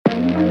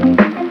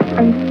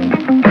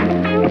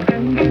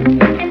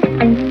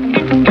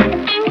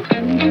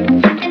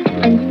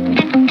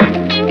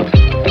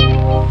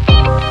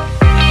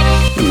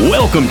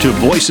to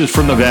Voices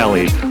from the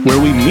Valley,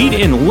 where we meet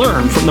and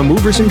learn from the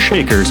movers and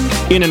shakers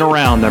in and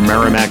around the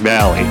Merrimack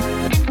Valley.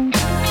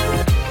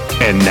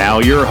 And now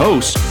your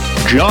hosts,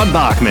 John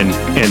Bachman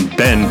and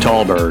Ben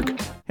Tallberg.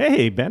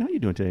 Hey, Ben, how you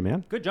doing today,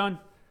 man? Good, John.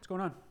 What's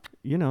going on?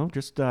 You know,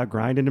 just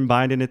grinding and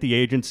binding at the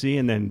agency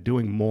and then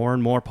doing more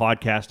and more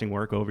podcasting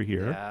work over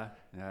here.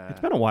 Yeah.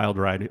 It's been a wild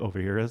ride over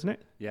here, hasn't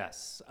it?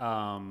 Yes.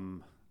 I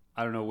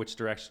don't know which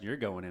direction you're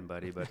going in,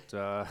 buddy, but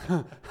I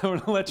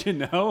want to let you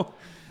know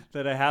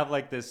that I have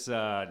like this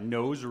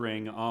nose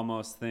ring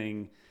almost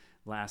thing.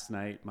 Last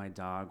night, my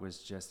dog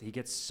was he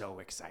gets so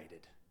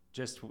excited.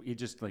 He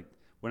just like,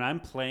 when I'm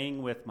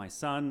playing with my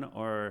son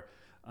or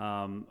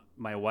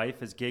my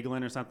wife is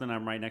giggling or something,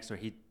 I'm right next to her,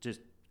 he just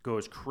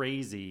goes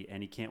crazy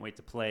and he can't wait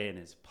to play, and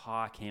his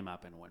paw came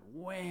up and went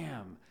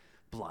wham,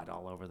 blood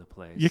all over the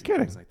place. You're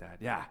kidding? Things like that.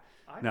 Yeah.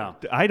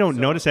 I don't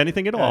notice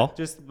anything at all.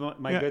 Just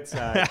my good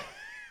side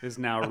is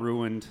now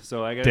ruined,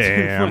 so I got to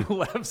Damn. do my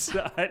left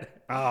side.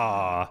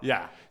 Ah.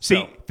 Yeah.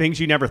 See, things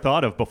you never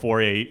thought of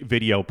before a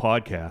video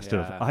podcast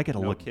Yeah, I got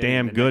to no look kidding.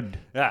 damn And good.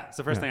 Yeah, it's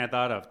the first thing I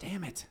thought of.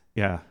 Damn it.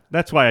 Yeah.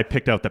 That's why I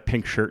picked out the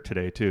pink shirt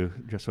today, too,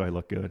 just so I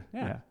look good.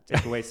 Yeah.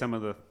 Take away some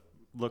of the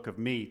look of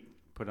me,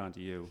 put onto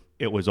you.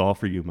 It was all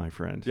for you, my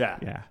friend.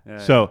 Yeah.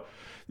 So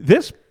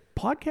this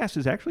podcast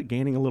is actually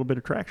gaining a little bit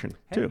of traction,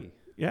 too. Hey.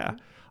 Yeah.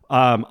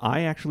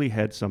 I actually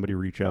had somebody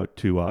reach out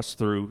to us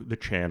through the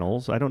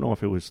channels. I don't know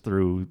if it was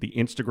through the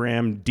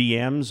Instagram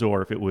DMs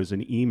or if it was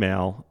an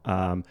email,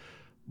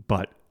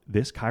 but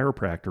this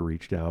chiropractor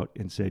reached out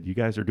and said, you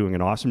guys are doing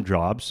an awesome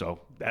job,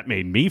 so that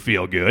made me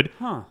feel good.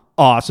 Huh.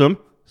 Awesome.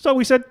 So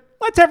we said,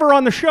 let's have her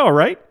on the show,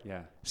 right?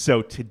 Yeah.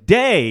 So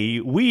today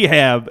we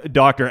have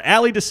Dr.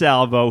 Allie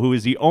DiSalvo, who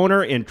is the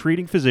owner and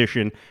treating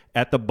physician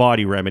at The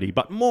Body Remedy.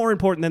 But more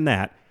important than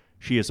that,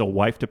 she is a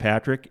wife to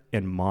Patrick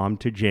and mom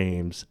to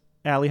James.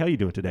 Allie, how you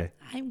doing today?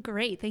 I'm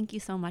great. Thank you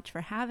so much for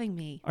having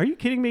me. Are you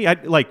kidding me?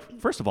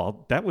 First of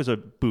all, that was a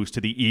boost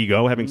to the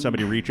ego, having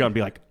somebody reach out and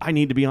be like, I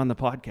need to be on the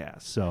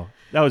podcast. So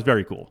that was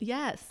very cool.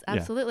 Yes,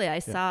 absolutely. I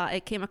saw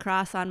it came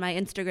across on my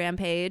Instagram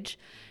page,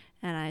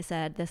 and I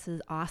said, this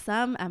is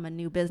awesome. I'm a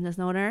new business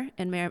owner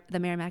in the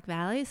Merrimack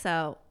Valley,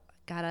 so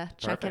gotta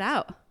check it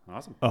out.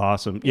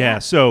 Awesome. Yeah.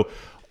 So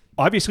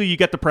obviously you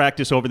get the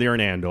practice over there in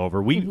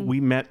Andover.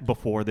 We met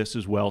before this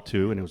as well,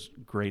 too, and it was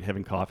great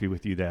having coffee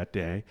with you that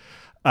day.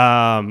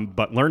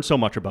 But learned so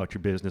much about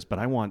your business, but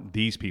I want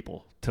these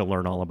people to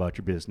learn all about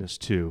your business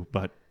too.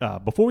 But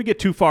before we get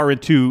too far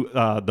into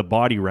the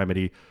Body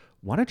Remedy,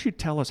 why don't you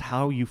tell us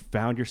how you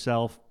found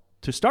yourself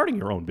to starting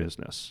your own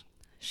business?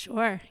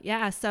 Sure.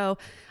 Yeah. So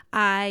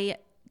I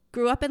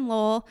grew up in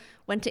Lowell,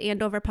 went to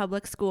Andover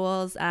Public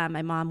Schools.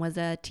 My mom was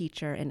a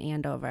teacher in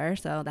Andover,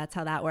 so that's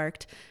how that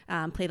worked.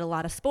 Played a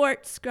lot of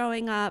sports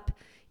growing up,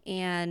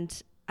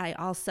 and I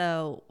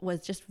also was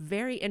just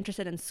very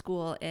interested in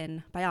school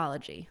in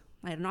biology.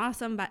 I had an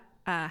awesome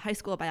high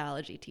school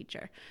biology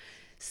teacher.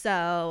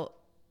 So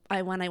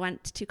when I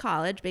went to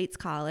college, Bates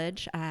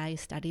College, I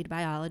studied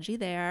biology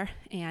there,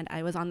 and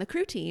I was on the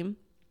crew team.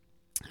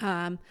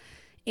 And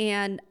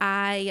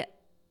it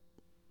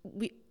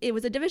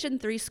was a Division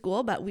III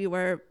school, but we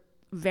were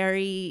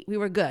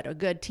good, a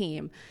good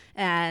team.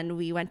 And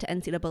we went to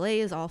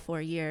NCAAs all 4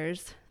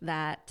 years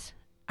that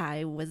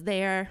I was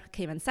there,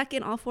 came in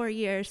second all 4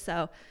 years.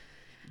 So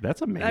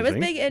that's amazing. I was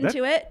big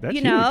into it. That's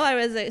huge. I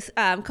was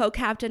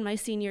co-captain my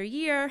senior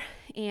year,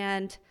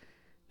 and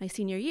my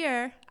senior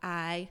year,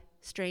 I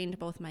strained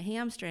both my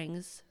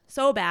hamstrings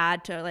so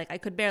bad to I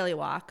could barely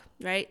walk,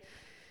 right?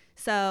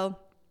 So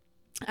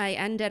I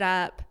ended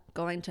up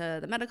going to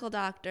the medical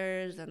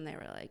doctors, and they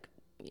were like,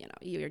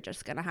 you're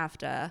just going to have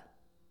to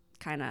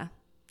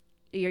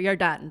you're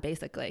done,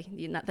 basically.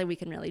 Nothing we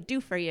can really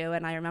do for you.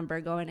 And I remember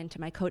going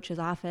into my coach's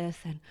office,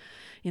 and,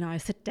 I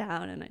sit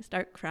down and I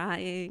start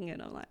crying,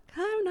 and I'm like,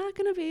 I'm not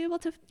going to be able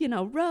to,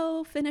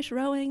 finish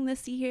rowing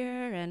this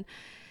year. And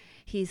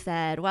he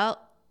said,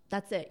 well,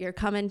 that's it. You're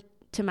coming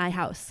to my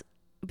house,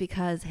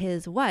 because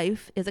his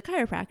wife is a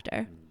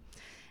chiropractor.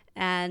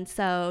 And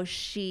so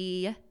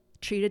she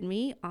treated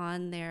me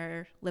on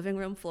their living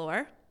room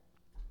floor,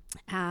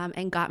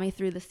 and got me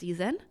through the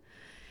season.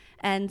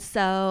 And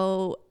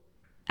so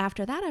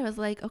after that, I was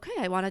like, okay,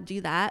 I want to do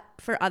that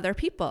for other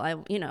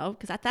people.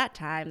 Because at that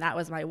time, that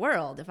was my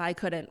world. If I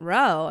couldn't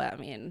row,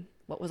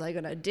 what was I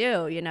going to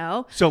do,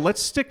 So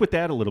let's stick with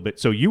that a little bit.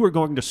 So you were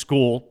going to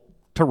school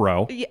to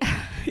row. Yeah.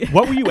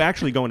 What were you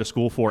actually going to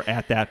school for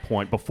at that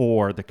point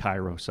before the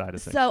chiro side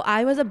of things? So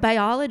I was a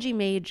biology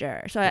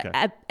major. So Okay.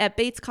 at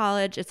Bates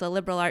College, it's a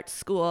liberal arts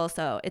school.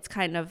 So it's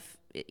kind of,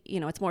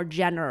 it's more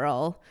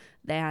general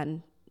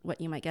than what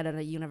you might get at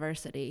a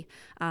university.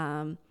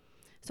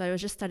 So I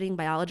was just studying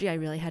biology. I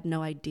really had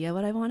no idea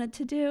what I wanted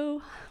to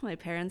do. My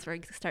parents were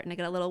starting to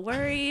get a little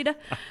worried.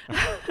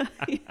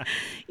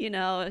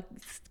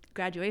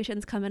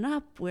 Graduation's coming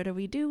up. What are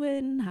we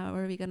doing? How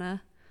are we where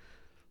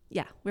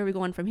are we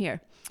going from here?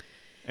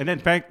 And then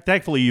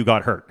thankfully you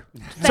got hurt.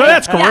 So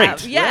that's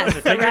great.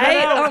 Yes,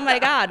 right? Oh my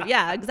God.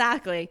 Yeah,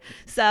 exactly.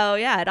 So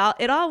yeah,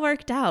 it all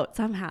worked out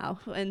somehow.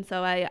 And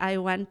so I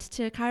went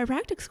to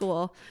chiropractic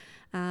school.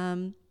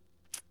 And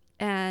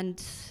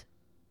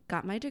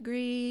got my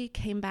degree,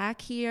 came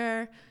back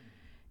here.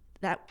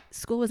 That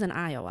school was in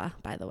Iowa,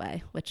 by the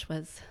way, which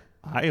was...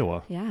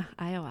 Iowa. Yeah,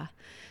 Iowa.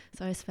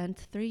 So I spent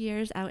 3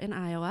 years out in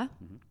Iowa.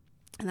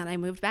 And then I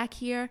moved back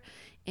here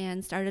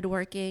and started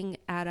working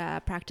at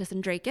a practice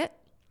in Dracut.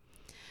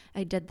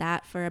 I did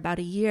that for about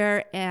a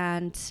year,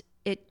 and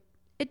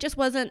it just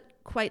wasn't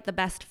quite the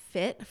best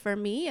fit for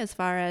me as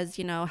far as,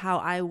 how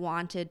I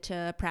wanted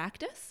to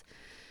practice.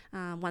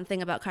 One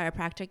thing about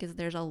chiropractic is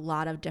there's a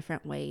lot of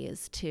different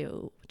ways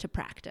to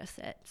practice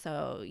it.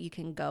 So you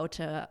can go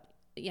to,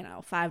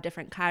 5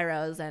 different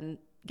chiros and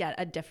get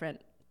a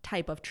different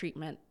type of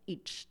treatment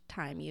each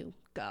time you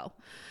go.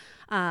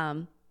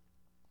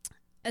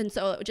 And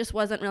so it just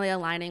wasn't really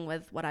aligning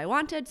with what I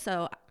wanted.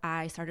 So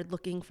I started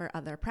looking for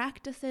other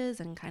practices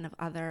and kind of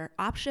other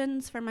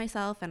options for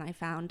myself. And I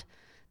found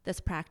this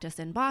practice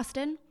in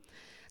Boston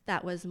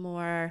that was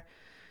more,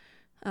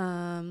 it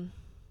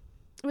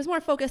was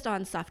more focused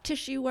on soft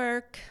tissue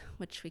work,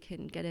 which we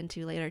can get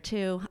into later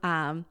too.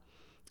 And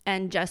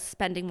just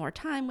spending more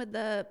time with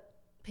the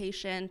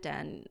patient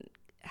and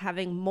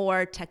having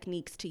more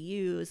techniques to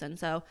use. And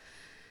so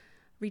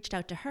reached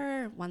out to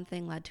her. One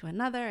thing led to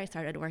another. I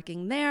started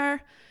working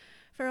there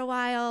for a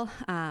while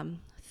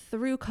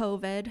through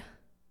COVID.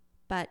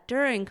 But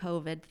during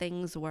COVID,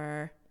 things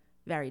were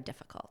very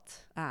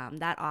difficult.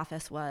 That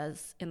office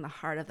was in the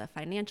heart of the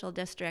financial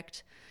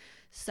district.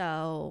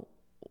 So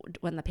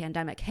when the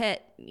pandemic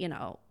hit,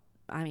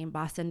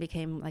 Boston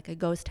became like a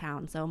ghost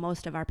town. So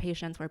most of our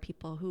patients were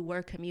people who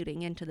were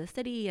commuting into the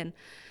city, and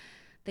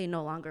they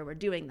no longer were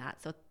doing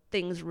that. So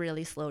things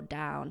really slowed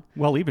down.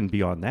 Well, even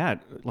beyond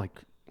that,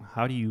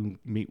 how do you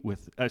meet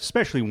with,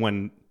 especially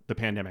when the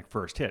pandemic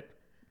first hit?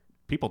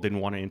 People didn't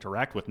want to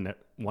interact with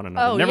one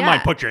another. Never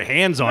mind put your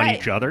hands on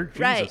each other. Jesus.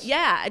 Right.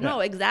 Yeah. No,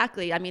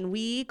 exactly.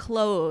 We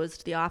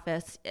closed the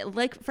office,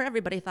 for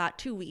everybody thought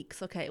 2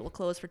 weeks. Okay, we'll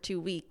close for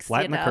 2 weeks.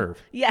 Flatten the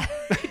curve. Yeah,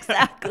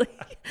 exactly.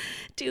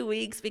 2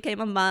 weeks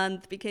became a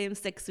month, became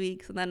 6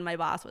 weeks. And then my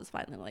boss was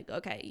finally like,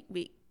 okay,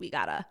 we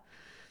got to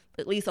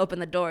at least open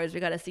the doors. We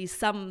got to see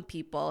some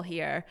people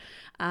here.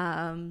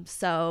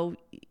 So,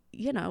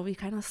 we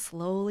kind of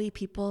slowly,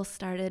 people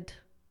started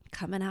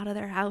coming out of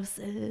their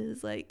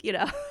houses,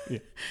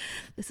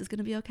 this is going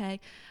to be okay.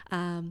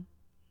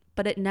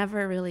 But it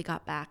never really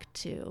got back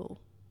to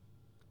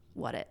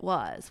what it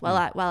was while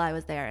I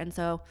was there. And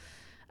so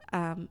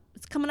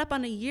it's coming up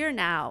on a year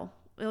now.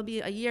 It'll be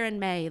a year in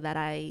May that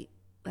I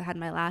had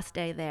my last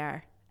day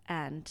there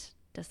and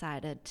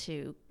decided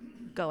to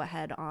go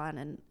ahead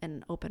on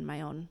and open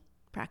my own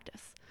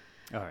practice.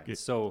 All right.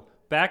 So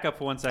back up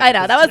for 1 second. I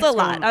know, that was a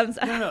lot. I'm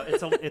sorry. No,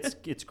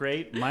 it's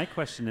great. My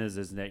question is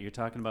that you're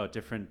talking about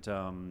different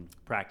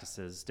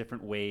practices,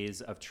 different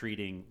ways of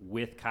treating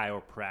with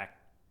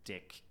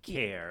chiropractic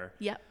care.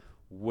 Yep.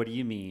 What do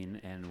you mean,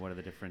 and what are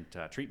the different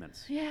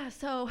treatments? Yeah,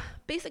 so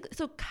basically,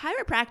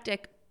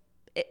 chiropractic,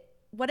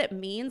 what it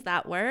means,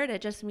 that word,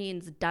 it just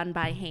means done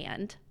by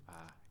hand.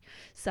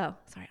 So,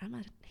 sorry, I'm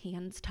a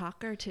hands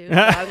talker too. So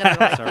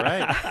That's all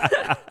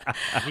right.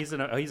 He's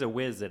a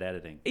whiz at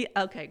editing. Yeah,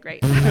 okay, great.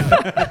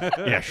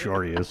 Yeah,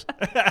 sure he is.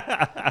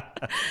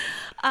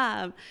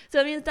 So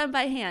it means done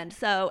by hand.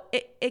 So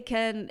it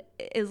can,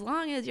 as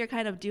long as you're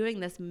kind of doing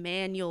this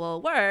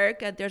manual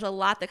work, there's a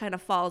lot that kind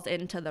of falls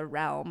into the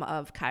realm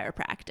of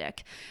chiropractic.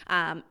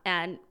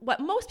 And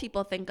what most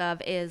people think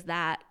of is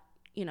that,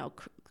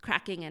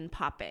 cracking and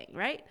popping,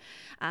 right?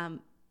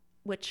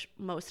 Which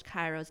most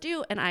chiros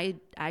do, and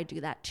I do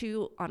that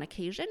too on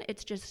occasion.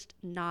 It's just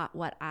not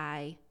what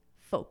I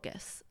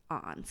focus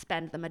on,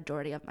 spend the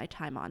majority of my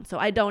time on. So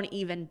I don't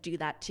even do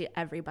that to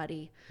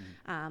everybody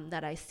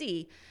that I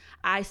see.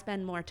 I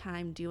spend more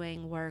time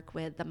doing work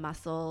with the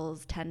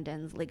muscles,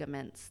 tendons,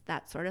 ligaments,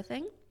 that sort of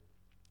thing.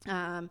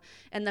 And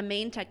the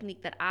main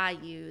technique that I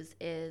use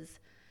is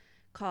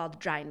called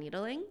dry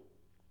needling.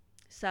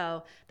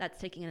 So that's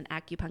taking an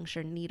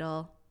acupuncture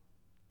needle,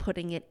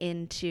 putting it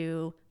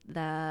into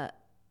the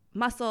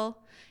muscle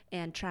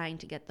and trying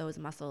to get those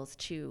muscles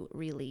to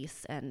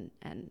release and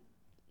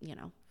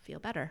feel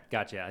better.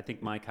 Gotcha. I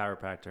think my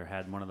chiropractor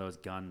had one of those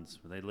guns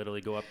where they literally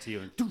go up to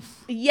you and doof,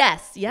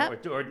 yes,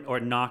 yep. or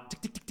knock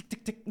tick tick tick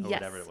tick tick, or yes,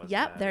 whatever it was.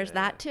 yep. There's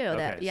that too.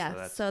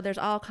 Okay, So there's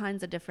all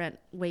kinds of different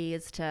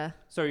ways to.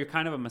 So you're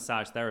kind of a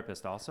massage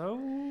therapist, also.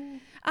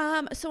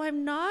 So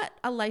I'm not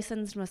a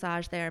licensed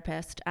massage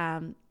therapist.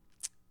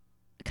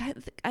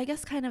 I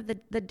guess kind of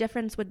the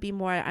difference would be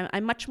more,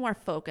 I'm much more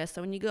focused.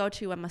 So when you go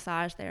to a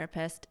massage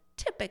therapist,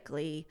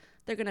 typically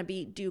they're going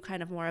to do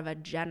kind of more of a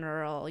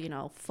general,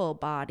 full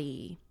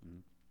body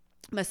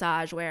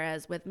massage.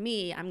 Whereas with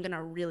me, I'm going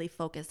to really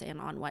focus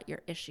in on what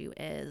your issue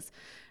is.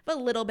 A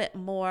little bit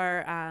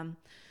more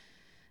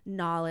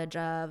knowledge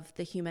of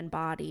the human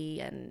body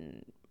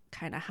and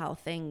kind of how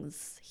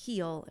things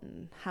heal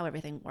and how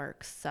everything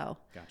works. So,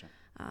 gotcha.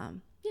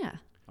 Yeah.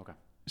 Okay.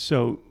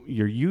 So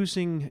you're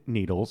using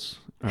needles.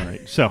 All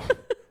right. So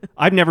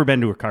I've never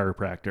been to a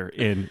chiropractor,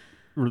 and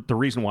the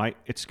reason why,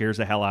 it scares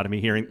the hell out of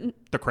me hearing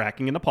the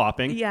cracking and the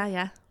popping.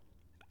 Yeah.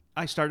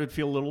 I started to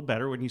feel a little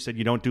better when you said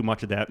you don't do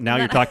much of that. Now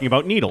you're talking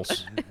about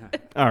needles.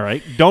 All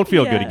right. Don't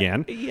feel good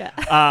again.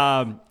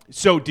 Yeah.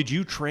 So did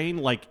you train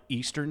like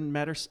Eastern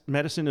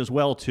medicine as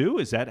well too?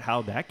 Is that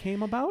how that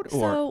came about? Or?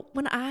 So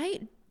when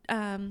I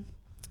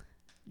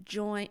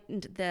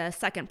joined the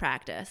second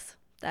practice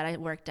that I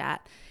worked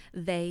at,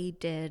 they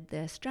did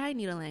this dry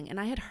needling, and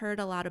I had heard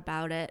a lot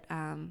about it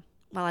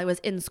while I was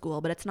in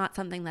school, but it's not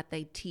something that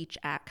they teach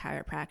at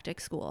chiropractic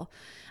school.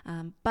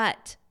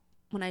 But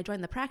when I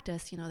joined the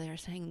practice, they were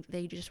saying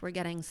they just were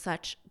getting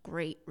such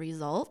great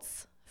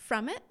results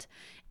from it,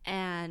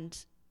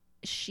 and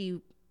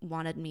she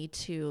wanted me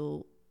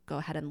to go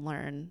ahead and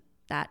learn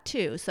that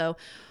too. So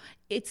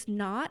it's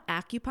not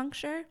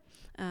acupuncture.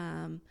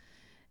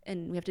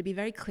 And we have to be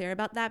very clear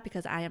about that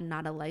because I am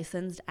not a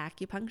licensed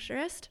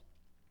acupuncturist.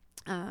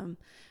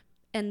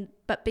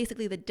 But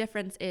basically the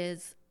difference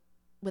is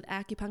with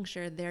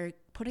acupuncture, they're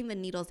putting the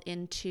needles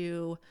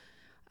into,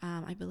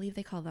 I believe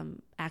they call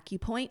them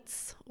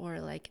acupoints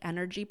or like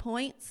energy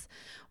points.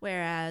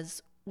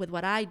 Whereas with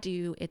what I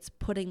do, it's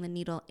putting the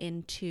needle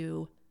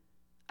into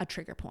a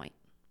trigger point.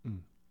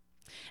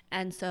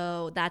 And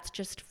so that's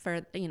just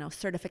for,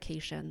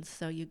 certifications.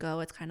 So you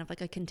go, it's kind of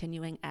like a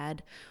continuing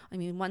ed. I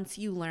mean, once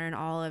you learn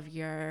all of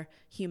your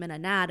human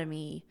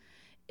anatomy,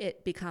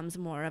 it becomes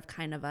more of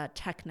kind of a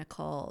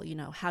technical,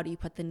 how do you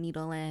put the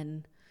needle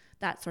in,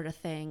 that sort of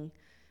thing.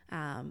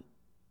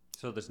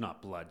 So there's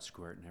not blood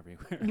squirting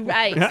everywhere.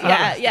 Right.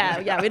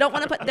 Yeah. We don't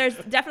want to put, there's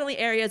definitely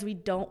areas we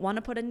don't want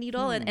to put a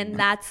needle in, and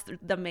that's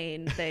the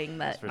main thing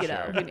that,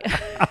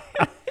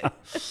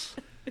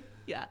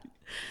 yeah.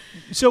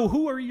 So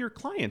who are your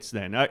clients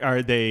then?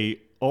 Are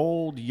they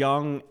old,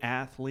 young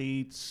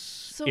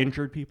athletes,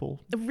 injured people?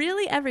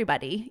 Really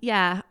everybody.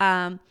 Yeah.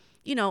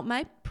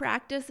 My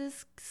practice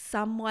is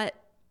somewhat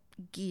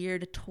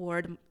geared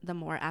toward the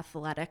more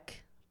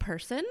athletic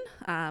person.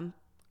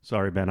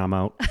 Sorry, Ben, I'm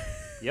out.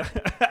 Yep.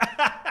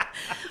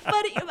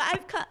 But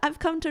I've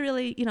come to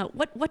really,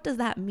 what does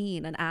that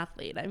mean, an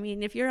athlete? I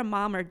mean, if you're a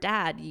mom or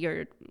dad,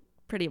 you're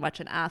pretty much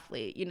an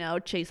athlete,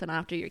 chasing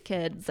after your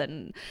kids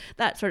and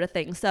that sort of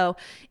thing. So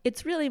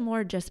it's really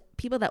more just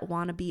people that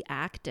want to be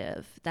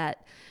active,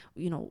 that,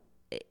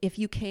 if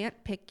you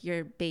can't pick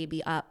your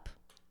baby up,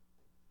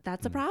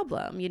 that's a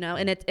problem,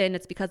 and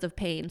it's because of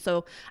pain.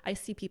 So I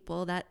see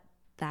people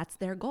that's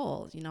their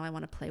goal. I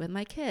want to play with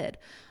my kid.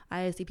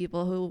 I see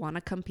people who want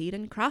to compete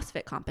in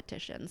CrossFit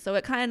competitions. So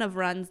it kind of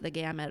runs the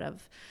gamut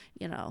of,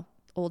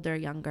 older,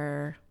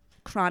 younger,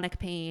 chronic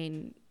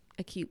pain,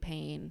 acute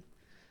pain,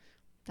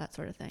 that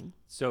sort of thing.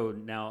 So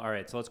now, all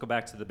right, so let's go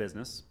back to the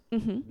business.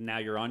 Mm-hmm. Now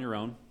you're on your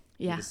own.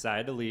 Yeah. You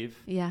decided to leave.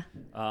 Yeah.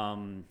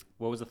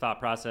 What was the thought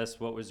process?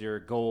 What was your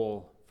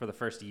goal for the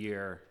first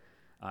year?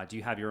 Do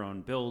you have your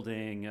own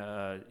building?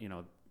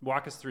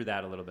 Walk us through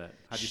that a little bit.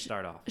 How'd you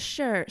start off?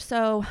 Sure.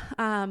 So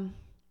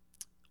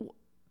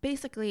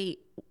basically,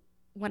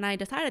 when I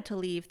decided to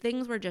leave,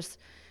 things were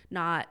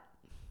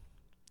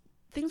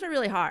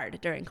really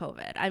hard during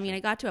COVID. I mean, I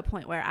got to a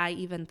point where I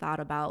even thought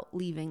about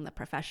leaving the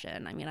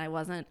profession. I mean, I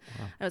was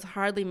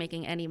hardly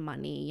making any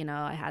money.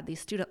 I had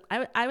these students.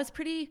 I was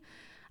pretty,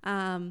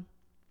 I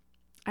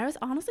was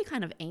honestly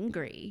kind of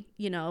angry,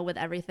 with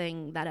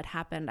everything that had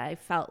happened. I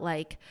felt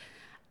like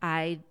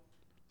I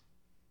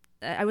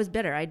was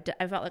bitter. I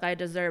felt like I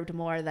deserved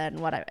more than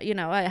what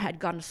I had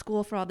gone to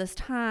school for all this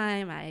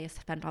time. I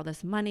spent all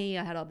this money.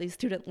 I had all these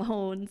student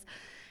loans.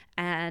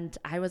 And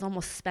I was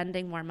almost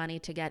spending more money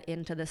to get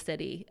into the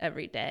city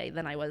every day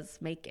than I was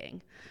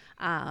making.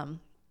 And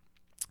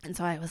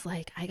so I was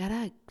like, I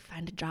gotta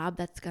find a job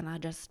that's gonna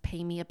just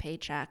pay me a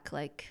paycheck,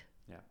 like,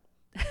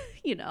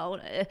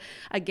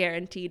 a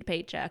guaranteed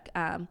paycheck.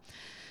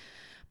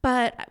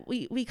 But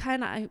we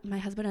kind of, my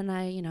husband and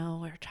I,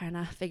 were trying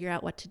to figure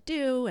out what to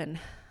do. And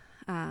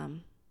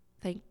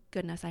thank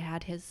goodness I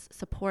had his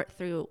support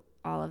through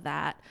all of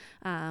that.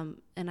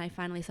 And I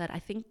finally said, I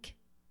think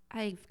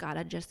I've got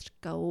to just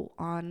go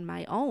on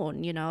my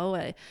own,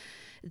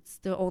 it's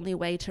the only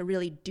way to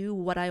really do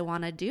what I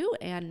want to do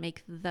and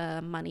make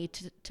the money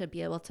to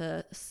be able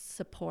to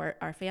support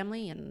our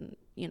family and,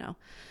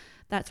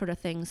 that sort of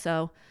thing.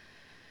 So,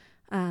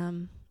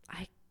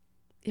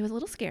 it was a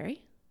little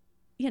scary,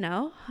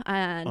 no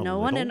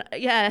one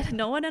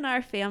in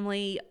our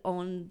family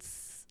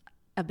owns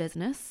a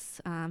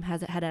business,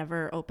 had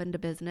ever opened a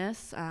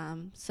business.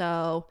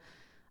 So,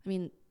 I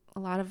mean, a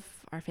lot of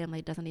our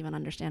family doesn't even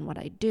understand what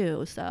I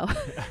do. So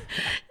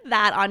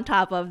that on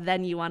top of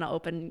then you want to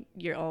open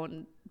your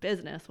own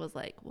business was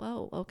like,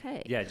 whoa,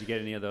 okay. Yeah. Did you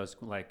get any of those,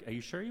 like, are you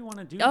sure you want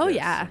to do this? Oh,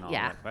 yeah. And all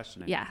yeah. That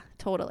questioning? Yeah,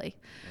 totally.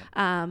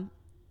 Yeah.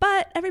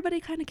 But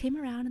everybody kind of came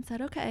around and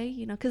said,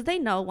 okay, because they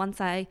know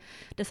once I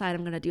decide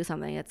I'm going to do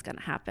something, it's going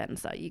to happen.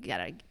 So you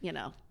got to,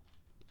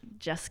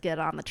 just get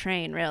on the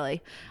train,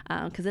 really,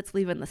 because it's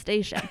leaving the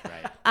station.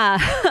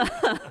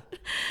 Right.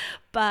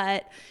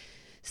 But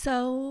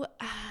so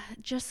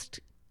just,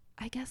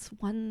 I guess,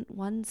 one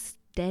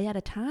day at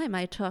a time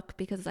I took,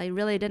 because I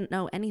really didn't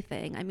know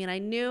anything. I mean, I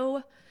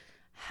knew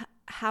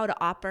how to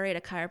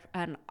operate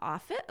an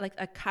office, like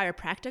a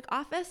chiropractic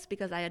office,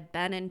 because I had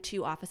been in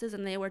 2 offices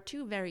and they were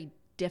 2 very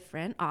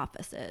different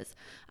offices.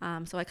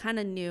 So I kind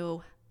of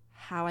knew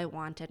how I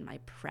wanted my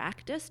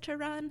practice to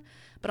run,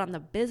 but on the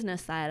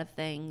business side of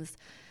things,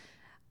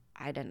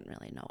 I didn't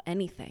really know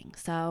anything.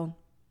 So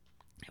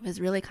it was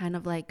really kind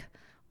of like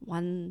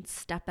one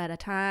step at a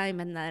time.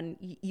 And then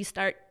you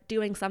start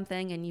doing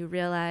something and you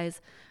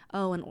realize,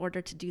 oh, in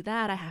order to do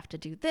that, I have to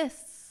do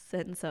this.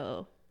 And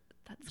so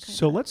that's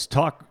So let's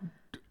talk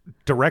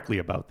directly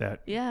about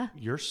that. Yeah.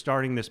 You're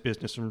starting this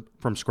business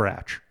from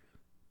scratch.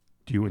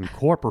 Do you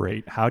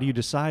incorporate? How do you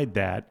decide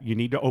that you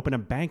need to open a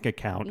bank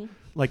account?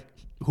 Like,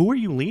 who are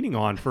you leaning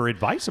on for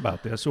advice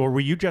about this? Or were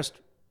you just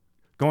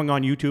going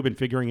on YouTube and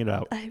figuring it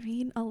out? I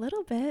mean, a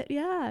little bit.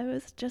 Yeah. I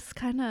was just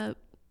kind of,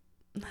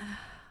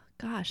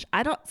 gosh,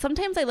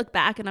 sometimes I look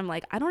back and I'm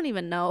like, I don't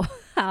even know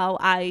how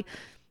I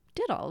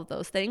did all of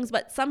those things.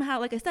 But somehow,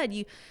 like I said,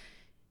 you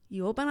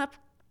open up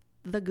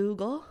the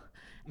Google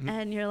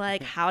and you're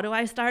like, how do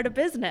I start a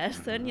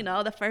business? And,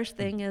 the first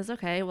thing is,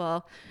 okay,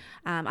 well,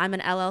 I'm an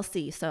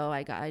LLC. So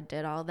I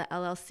did all the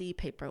LLC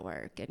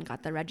paperwork and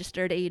got the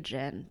registered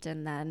agent.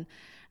 And then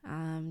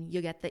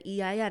you get the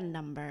EIN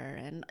number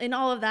and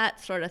all of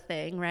that sort of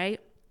thing, right?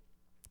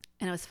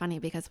 And it was funny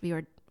because we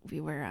were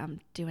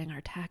doing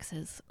our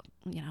taxes,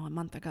 a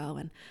month ago.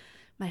 And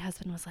my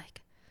husband was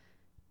like,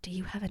 do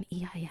you have an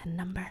EIN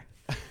number?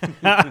 He's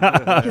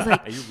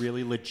like, are you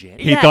really legit?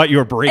 He thought you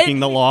were breaking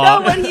the law.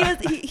 No, but he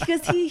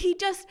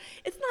just,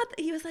 it's not,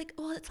 he was like,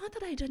 well, it's not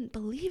that I didn't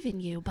believe in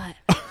you, but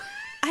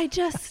I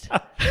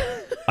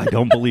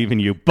don't believe in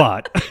you,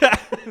 but.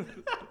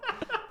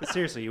 But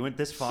seriously, you went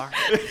this far?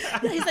 Yeah,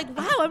 he's like,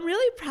 wow, I'm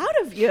really proud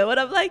of you. And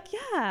I'm like,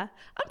 yeah,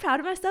 I'm proud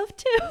of myself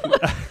too.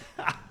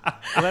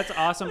 Well, that's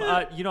awesome.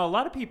 A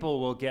lot of people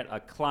will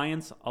get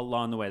clients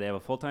along the way. They have a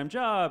full-time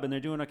job and they're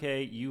doing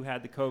okay. You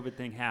had the COVID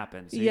thing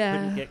happen, so you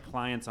couldn't get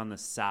clients on the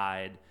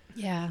side.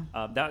 Yeah.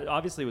 That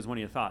obviously was one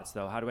of your thoughts,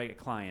 though. How do I get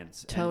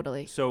clients?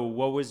 Totally. And so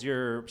what was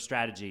your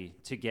strategy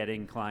to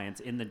getting clients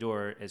in the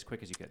door as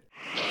quick as you could?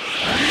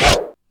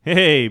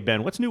 Hey,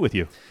 Ben, what's new with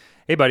you?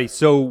 Hey, buddy.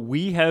 So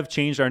we have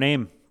changed our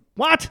name.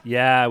 What?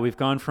 Yeah, we've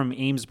gone from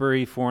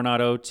Amesbury Foreign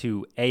Auto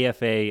to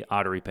AFA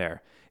Auto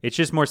Repair. It's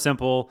just more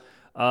simple.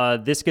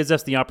 This gives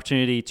us the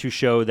opportunity to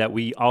show that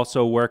we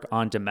also work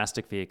on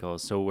domestic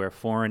vehicles. So we're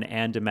foreign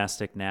and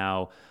domestic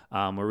now.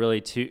 We're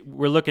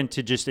looking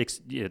to just,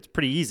 it's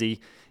pretty easy.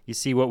 You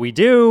see what we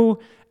do,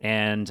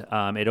 and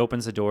it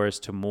opens the doors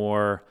to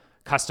more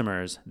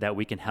customers that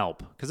we can help.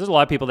 Because there's a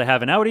lot of people that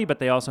have an Audi, but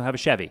they also have a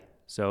Chevy.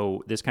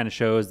 So this kind of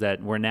shows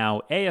that we're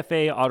now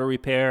AFA Auto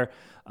Repair.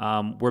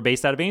 We're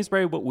based out of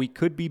Amesbury, but we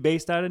could be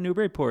based out of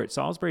Newburyport,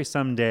 Salisbury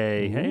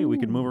someday. Ooh. Hey, we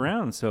could move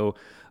around. So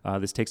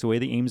this takes away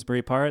the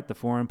Amesbury part, the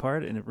foreign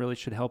part, and it really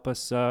should help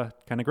us kind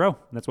of grow.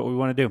 That's what we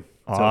want to do.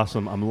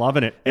 Awesome. I'm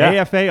loving it. Yeah.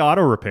 AFA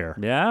Auto Repair.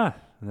 Yeah,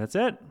 that's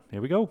it.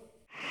 Here we go.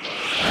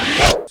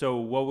 So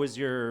what was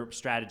your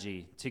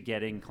strategy to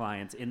getting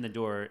clients in the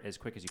door as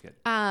quick as you could?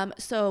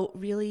 So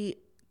really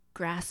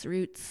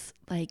grassroots,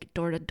 like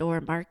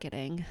door-to-door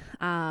marketing.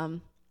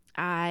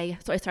 I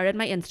started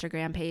my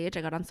Instagram page.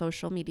 I got on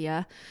social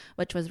media,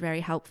 which was very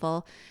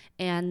helpful.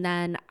 And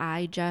then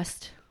I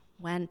just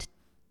went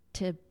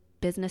to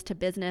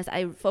business.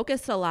 I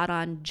focused a lot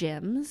on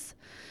gyms.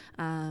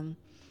 And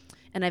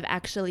I've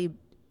actually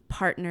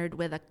partnered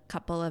with a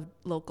couple of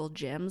local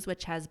gyms,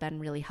 which has been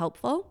really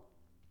helpful.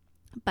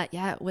 But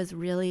yeah, it was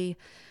really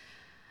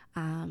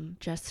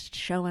just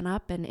showing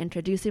up and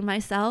introducing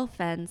myself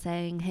and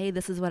saying, hey,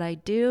 this is what I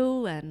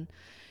do. And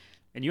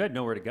you had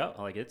nowhere to go.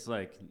 Like, it's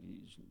like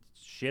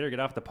shit or get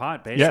off the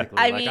pot, basically.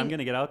 Yeah. I'm going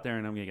to get out there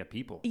and I'm going to get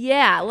people.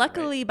 Yeah.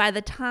 Luckily, right? By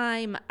the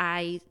time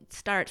I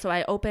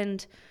I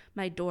opened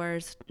my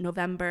doors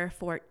November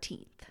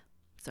 14th.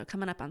 So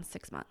coming up on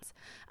 6 months.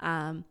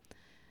 And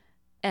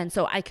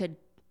so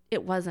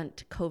it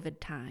wasn't COVID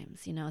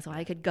times, so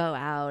I could go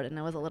out and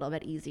it was a little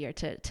bit easier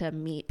to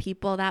meet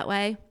people that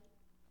way.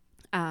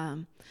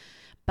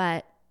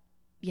 But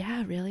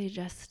yeah, really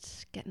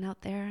just getting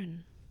out there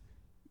and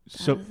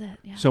that was it.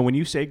 Yeah. So when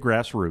you say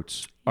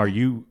grassroots, are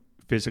you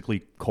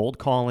physically cold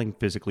calling,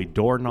 physically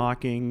door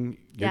knocking?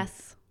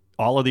 Yes.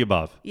 All of the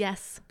above?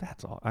 Yes.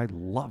 That's all. I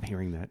love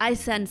hearing that. I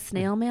send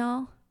snail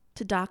mail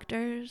to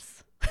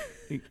doctors.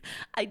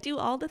 I do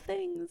all the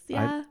things.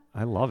 Yeah.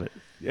 I love it.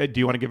 Do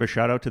you want to give a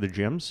shout out to the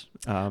gyms?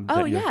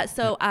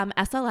 So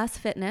SLS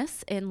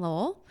Fitness in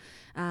Lowell.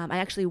 I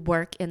actually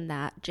work in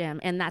that gym,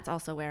 and that's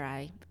also where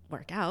I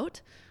work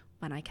out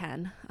when I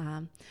can.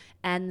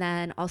 And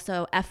then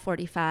also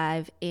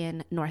F45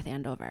 in North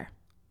Andover.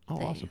 Oh,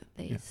 awesome.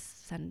 They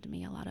send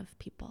me a lot of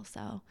people.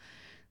 So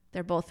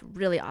they're both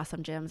really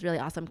awesome gyms, really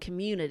awesome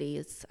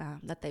communities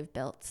that they've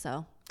built.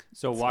 So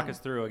walk us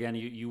through again.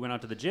 You went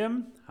out to the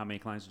gym. How many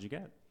clients did you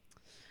get?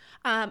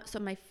 So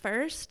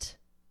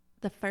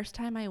the first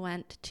time I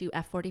went to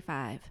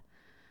F45,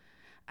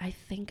 I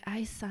think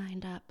I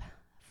signed up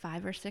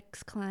 5 or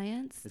 6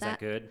 clients. Is that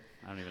good?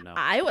 I don't even know.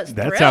 I was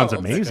that thrilled. Sounds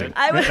amazing.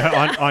 I was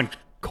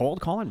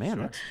cold calling, man.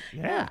 That's,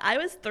 Yeah, I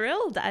was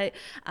thrilled.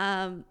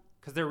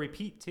 Because they're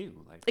repeat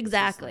too. Like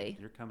Exactly. Like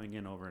you're coming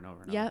in over and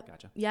over and Yep. over.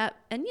 Gotcha. Yep.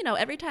 And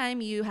every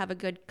time you have a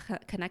good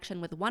connection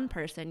with one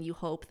person, you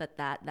hope that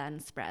then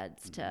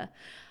spreads to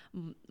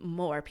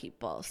more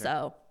people.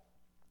 Sure.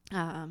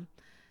 So,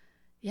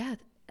 yeah.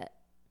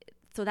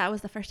 So that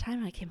was the first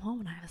time I came home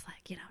and I was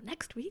like,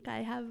 next week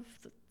I have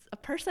a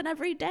person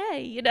every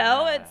day,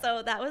 Yeah. and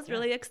so that was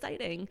really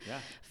exciting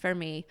for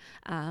me.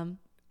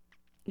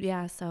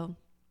 Yeah. So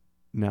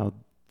Now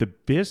the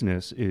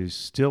business is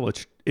still,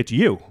 it's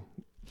you.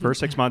 First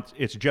 6 months,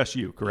 it's just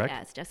you, correct?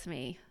 yeah, it's just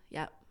me.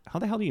 Yep. How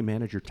the hell do you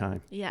manage your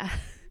time? Yeah.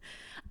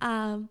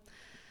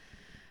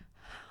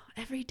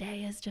 Every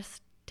day is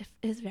just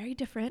is very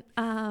different.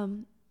 I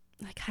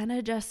kind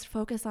of just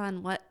focus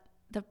on what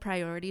the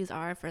priorities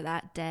are for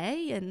that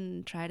day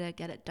and try to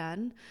get it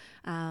done.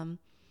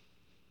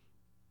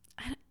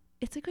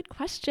 It's a good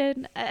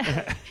question.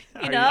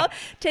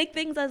 Take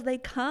things as they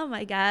come,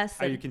 I guess.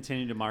 Are you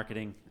continuing to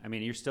marketing? I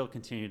mean, you're still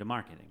continuing to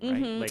marketing,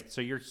 right? Mm-hmm. Like,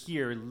 so you're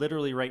here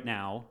literally right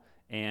now,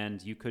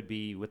 and you could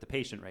be with the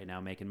patient right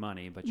now making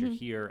money, but you're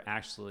here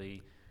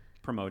actually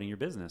promoting your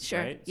business, Sure,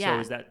 right? yeah. So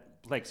is that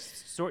like,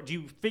 do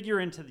you figure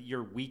into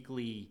your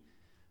weekly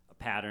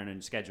pattern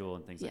and schedule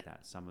and things like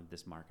that, some of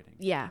this marketing?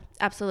 Yeah,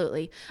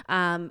 absolutely.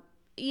 I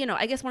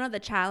guess one of the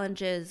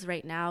challenges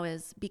right now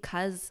is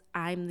because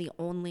I'm the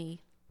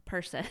only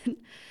person,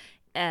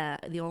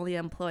 the only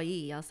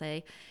employee, I'll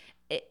say,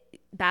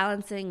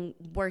 balancing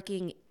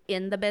working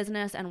in the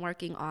business and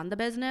working on the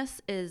business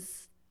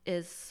is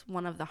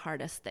one of the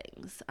hardest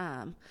things,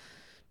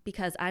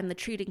 because I'm the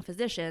treating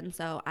physician,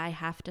 so I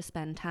have to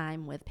spend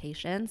time with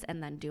patients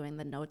and then doing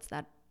the notes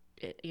that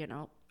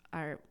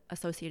are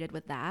associated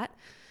with that.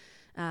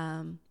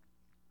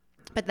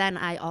 But then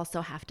I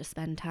also have to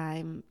spend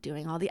time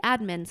doing all the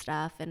admin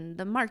stuff and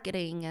the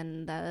marketing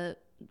and the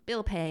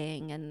bill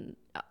paying and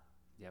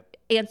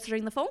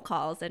answering the phone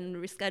calls and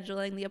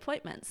rescheduling the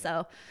appointments.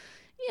 So,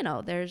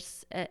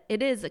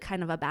 it is a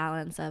kind of a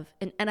balance of,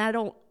 and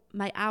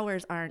my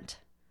hours aren't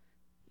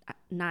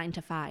 9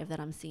 to 5 that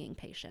I'm seeing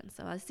patients.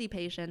 So I see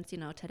patients,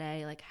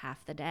 today, like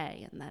half the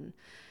day. And then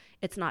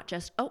it's not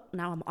just,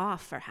 now I'm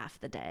off for half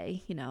the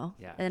day,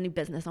 Any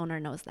business owner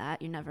knows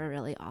that. You're never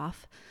really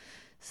off.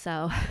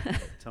 So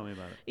Tell me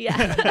about it.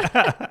 Yeah.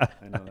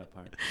 I know that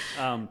part.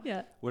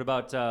 What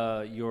about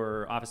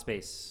your office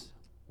space?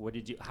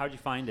 How did you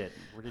find it?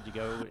 Where did you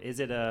go? Is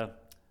it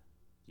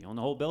you own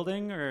the whole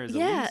building, or is it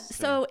a lease?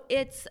 So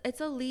it's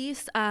a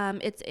lease.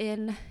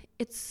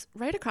 It's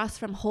right across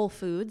from Whole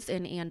Foods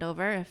in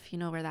Andover, if you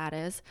know where that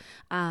is.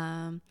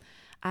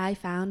 I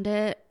found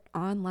it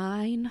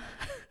online.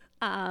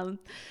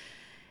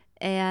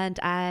 And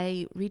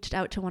I reached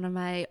out to one of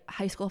my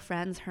high school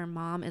friends. Her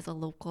mom is a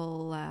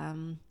local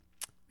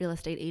real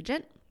estate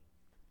agent,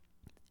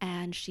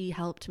 and she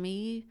helped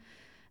me,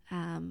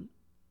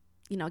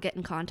 get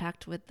in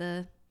contact with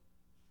the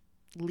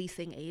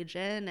leasing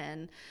agent,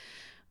 and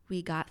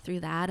we got through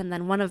that. And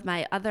then one of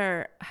my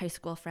other high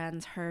school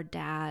friends, her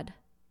dad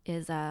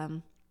is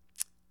a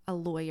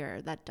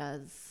lawyer that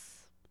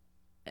does,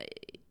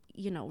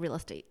 real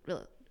estate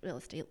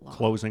law.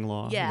 Closing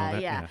law.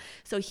 Yeah.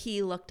 So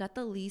he looked at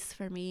the lease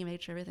for me,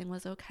 made sure everything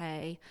was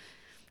okay.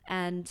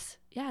 And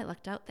I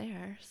lucked out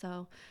there.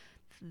 So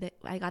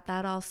I got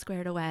that all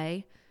squared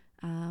away.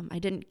 I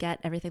didn't get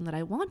everything that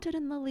I wanted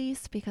in the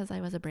lease because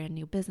I was a brand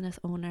new business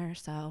owner.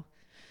 So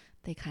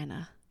they kind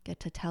of get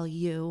to tell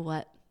you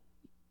what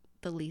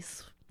the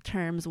lease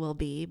terms will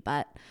be,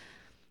 but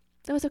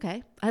it was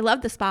okay. I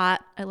love the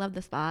spot.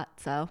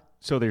 So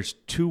there's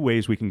two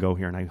ways we can go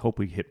here, and I hope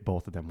we hit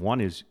both of them. One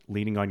is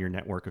leaning on your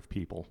network of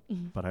people,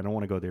 but I don't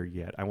want to go there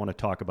yet. I want to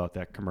talk about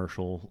that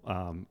commercial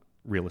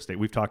real estate.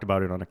 We've talked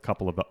about it on a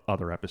couple of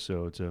other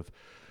episodes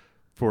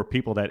for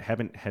people that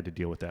haven't had to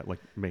deal with that, like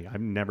me. I've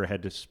never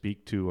had to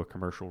speak to a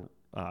commercial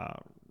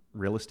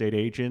real estate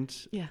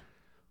agent. Yeah.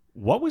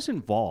 What was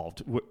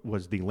involved?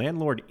 Was the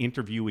landlord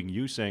interviewing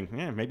you saying,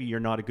 maybe you're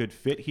not a good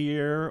fit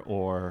here,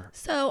 or?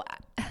 So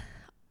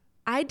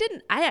I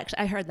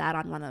heard that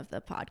on one of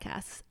the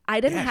podcasts.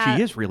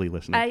 She is really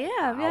listening. I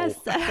am, yes.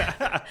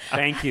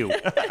 Thank you.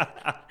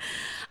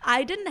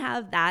 I didn't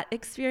have that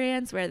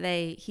experience where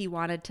he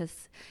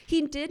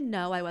did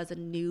know I was a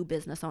new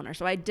business owner.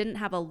 So I didn't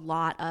have a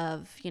lot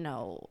of,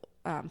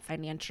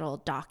 financial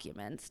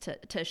documents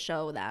to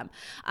show them.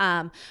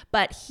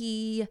 But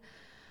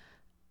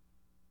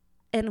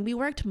and we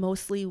worked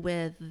mostly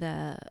with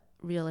the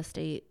real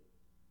estate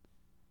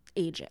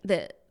agent,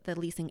 the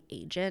leasing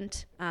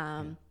agent.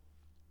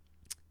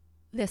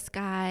 This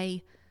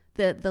guy,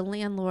 the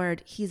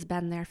landlord, he's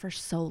been there for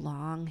so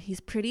long. He's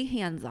pretty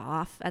hands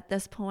off at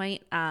this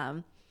point.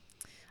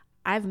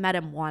 I've met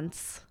him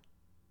once.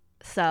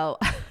 So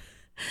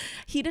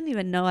he didn't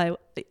even know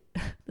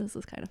this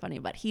is kind of funny,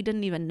 but he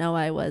didn't even know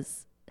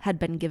had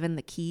been given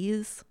the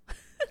keys.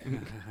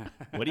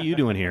 What are you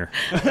doing here?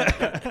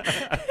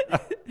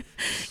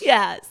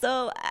 Yeah.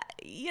 So,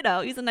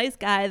 he's a nice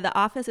guy. The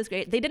office is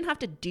great. They didn't have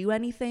to do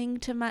anything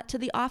to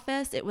the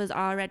office. It was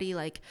already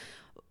like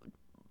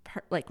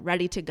like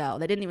ready to go.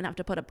 They didn't even have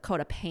to put a coat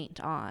of paint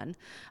on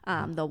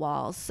the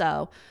walls.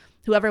 So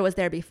whoever was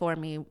there before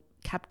me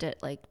kept it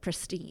like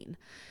pristine.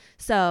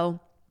 So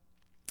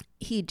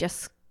he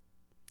just,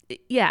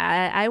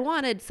 I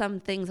wanted some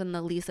things in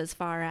the lease as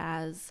far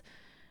as,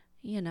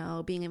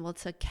 being able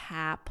to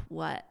cap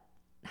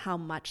how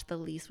much the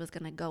lease was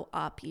going to go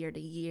up year to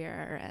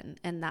year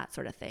and that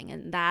sort of thing.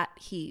 And that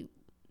he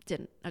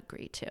didn't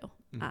agree to,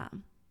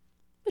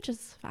 which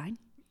is fine.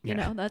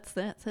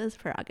 That's his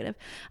prerogative.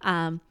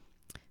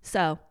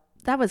 So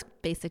that was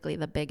basically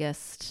the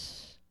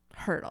biggest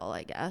hurdle,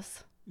 I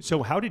guess.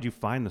 So how did you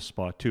find the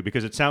spot too?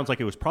 Because it sounds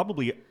like it was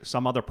probably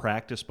some other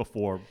practice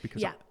before,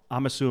 because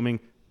I'm assuming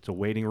it's a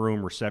waiting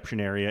room, reception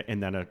area,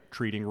 and then a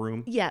treating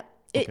room. Yep.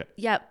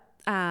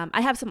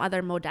 I have some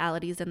other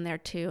modalities in there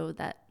too.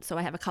 So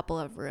I have a couple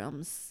of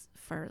rooms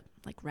for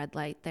like red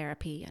light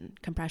therapy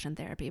and compression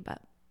therapy,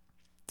 but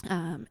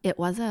it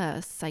was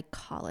a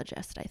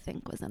psychologist, I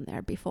think, was in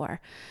there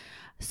before.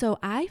 So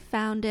I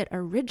found it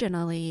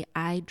originally.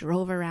 I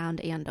drove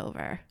around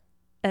Andover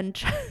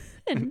and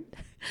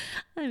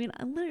I mean,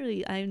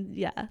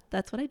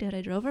 that's what I did.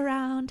 I drove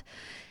around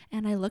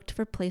and I looked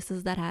for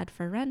places that had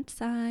for rent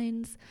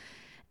signs,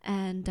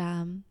 and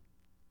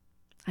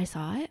I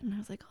saw it and I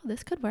was like, oh,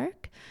 this could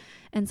work.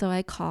 And so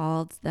I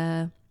called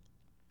the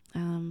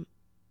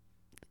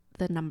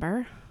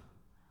number,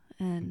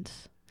 and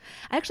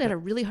I actually had a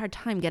really hard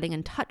time getting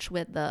in touch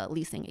with the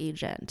leasing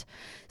agent.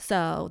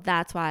 So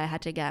that's why I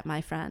had to get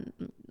my friend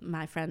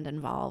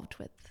involved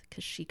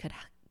because she could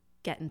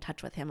get in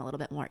touch with him a little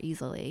bit more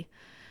easily.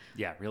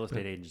 Yeah, real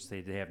estate agents,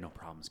 they have no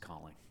problems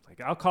calling. Like,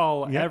 I'll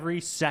call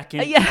every second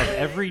of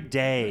every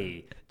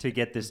day to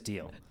get this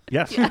deal.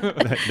 Yes,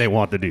 they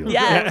want the deal.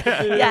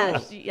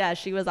 Yeah,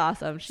 she was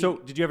awesome. So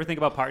did you ever think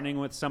about partnering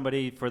with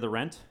somebody for the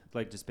rent?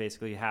 Like just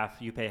basically half,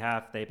 you pay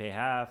half, they pay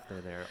half, they're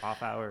their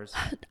off hours?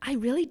 I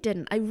really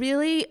didn't. I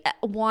really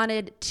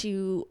wanted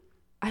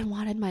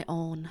my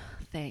own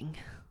thing.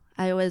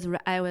 I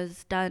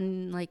was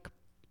done like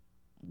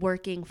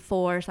working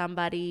for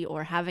somebody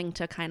or having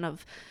to kind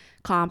of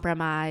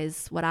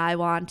compromise what I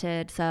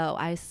wanted. So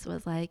I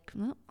was like,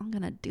 well, I'm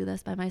going to do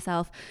this by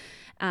myself.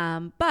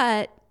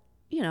 But,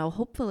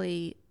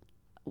 hopefully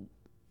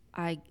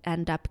I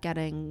end up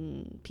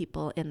getting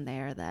people in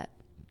there that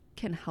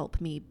can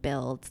help me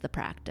build the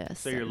practice.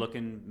 So you're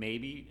looking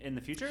maybe in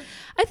the future?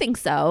 I think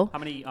so. How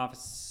many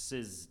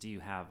offices do you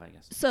have, I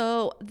guess?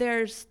 So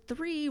there's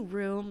 3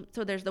 rooms.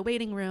 So there's the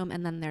waiting room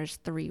and then there's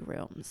 3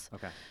 rooms.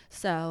 Okay.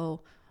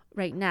 So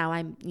right now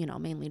I'm,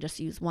 mainly just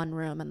use one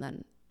room, and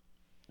then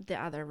the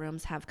other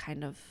rooms have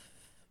kind of,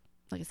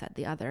 like I said,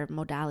 the other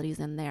modalities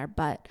in there,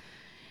 but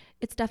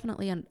it's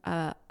definitely an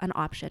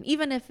option,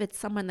 even if it's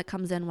someone that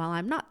comes in while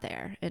I'm not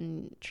there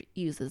and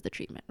uses the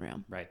treatment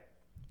room. Right.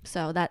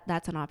 So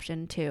that's an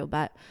option too,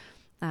 but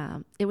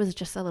it was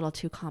just a little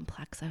too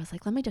complex. I was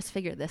like, let me just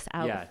figure this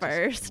out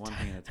first. Just one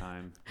thing at a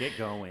time. Get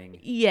going.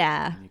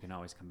 Yeah. And you can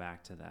always come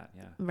back to that.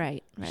 Yeah.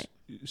 Right.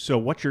 So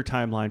what's your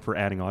timeline for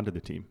adding on to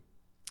the team?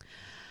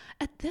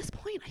 At this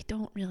point, I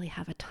don't really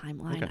have a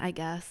timeline, I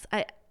guess.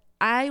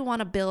 I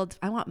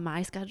want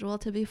my schedule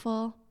to be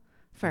full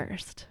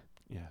first.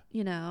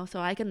 Yeah. So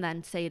I can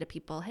then say to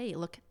people, hey,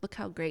 look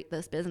how great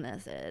this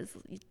business is.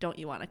 Don't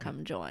you want to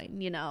come join,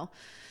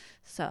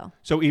 So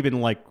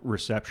even like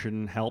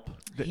reception help,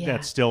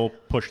 that still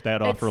pushed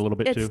that off for a little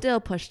bit too? It's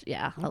still pushed,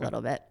 a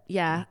little bit.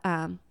 Yeah.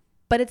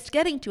 But it's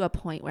getting to a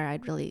point where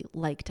I'd really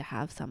like to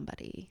have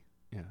somebody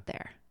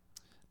there.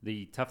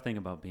 The tough thing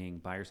about being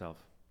by yourself,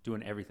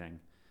 doing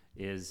everything,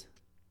 is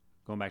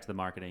going back to the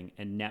marketing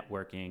and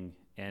networking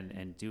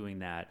and doing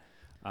that.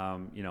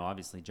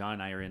 Obviously John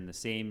and I are in the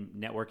same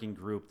networking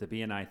group, the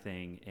BNI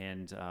thing.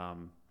 And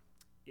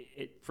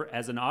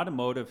as an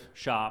automotive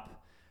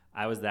shop,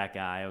 I was that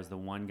guy. I was the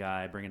one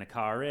guy bringing a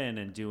car in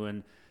and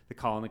doing the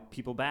calling the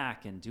people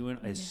back and doing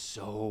is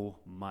so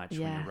much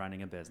when you're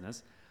running a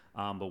business.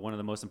 But one of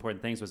the most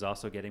important things was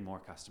also getting more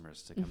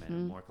customers to come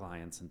in, more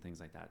clients and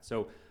things like that.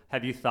 So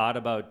have you thought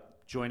about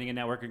joining a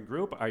networking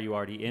group? Are you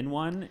already in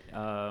one?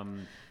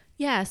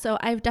 Yeah, so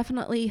I've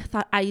definitely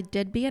thought. I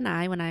did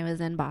BNI when I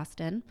was in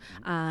Boston,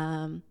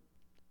 and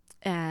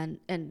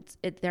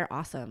they're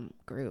awesome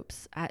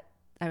groups.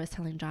 I was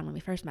telling John when we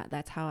first met,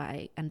 that's how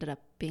I ended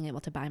up being able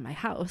to buy my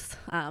house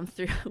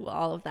through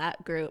all of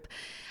that group.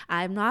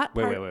 I'm not.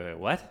 Wait,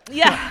 what?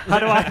 Yeah. How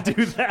do I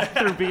do that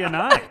through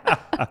BNI?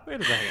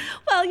 Wait a second.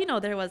 Well,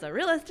 there was a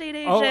real estate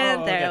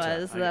agent. There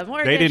was the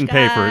mortgage They didn't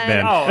guy. pay for it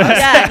then. Oh,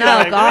 yeah.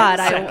 No, God.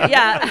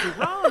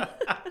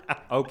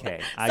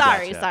 Okay.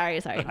 Sorry.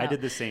 No. No. I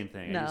did the same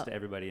thing. No. I used to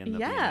everybody in the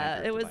Yeah,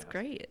 BNI group it to was buy a house.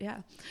 great.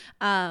 Yeah.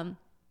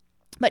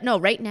 But no,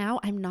 right now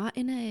I'm not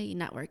in a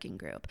networking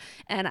group,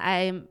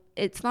 and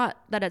it's not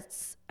that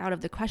it's out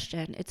of the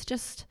question. It's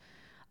just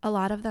a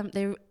lot of them,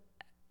 they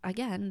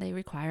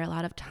require a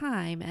lot of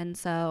time. And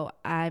so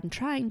I'm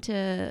trying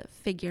to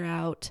figure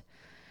out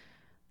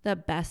the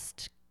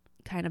best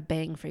kind of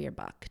bang for your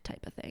buck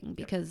type of thing,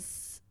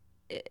 because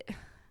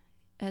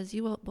as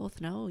you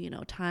both know,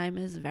 time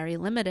is very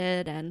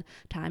limited and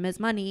time is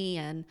money.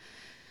 And,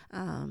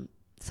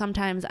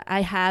 sometimes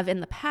I have in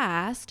the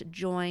past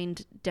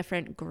joined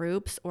different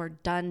groups or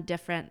done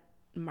different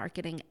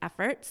marketing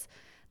efforts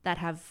that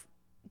have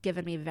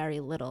given me very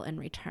little in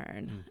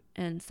return.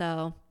 And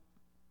so,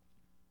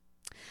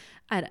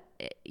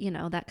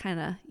 that kind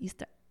of,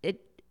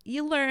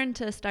 you learn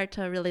to start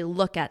to really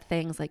look at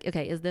things like,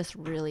 okay, is this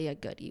really a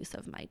good use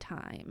of my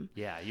time?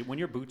 Yeah, when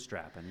you're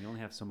bootstrapping, you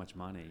only have so much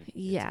money.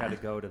 Yeah. It's got to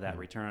go to that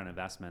return on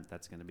investment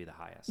that's going to be the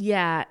highest.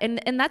 Yeah,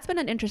 and that's been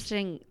an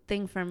interesting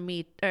thing for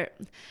me, or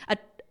a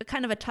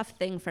kind of a tough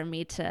thing for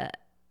me to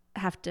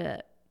have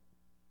to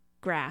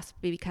grasp,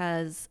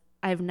 because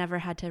I've never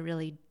had to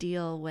really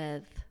deal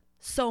with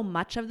so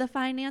much of the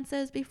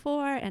finances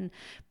before, and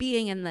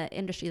being in the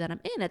industry that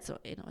I'm in, it's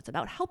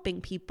about helping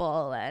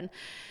people, and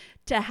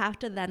to have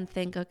to then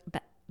think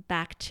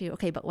back to,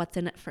 okay, but what's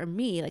in it for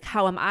me? Like,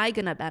 how am I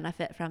going to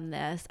benefit from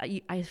this?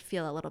 I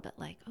feel a little bit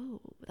like,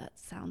 oh,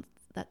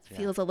 that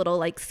feels a little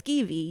like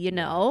skeevy,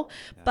 Yeah.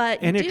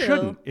 But it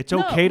shouldn't. It's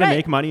okay to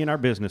make money in our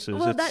businesses.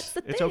 Well, that's the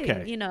thing. It's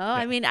okay. Yeah.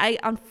 I mean,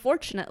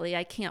 unfortunately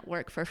I can't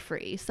work for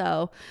free,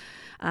 so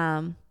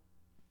you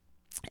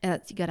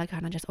gotta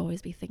kind of just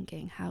always be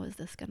thinking, how is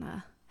this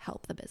gonna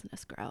help the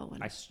business grow?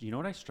 And you know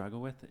what I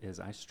struggle with is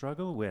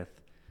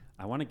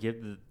I want to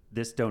give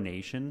this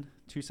donation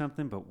to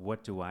something, but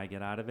what do I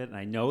get out of it? And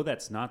I know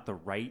that's not the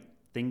right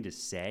thing to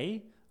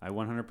say. I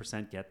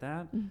 100% get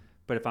that.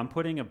 But if I'm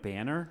putting a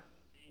banner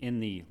in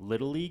the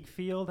Little League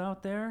field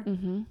out there,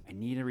 I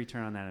need a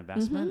return on that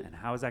investment. And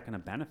how is that going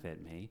to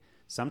benefit me?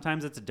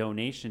 Sometimes it's a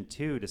donation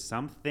too to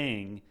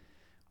something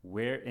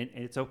where, and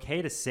it's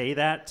okay to say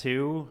that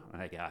too.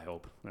 I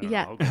hope.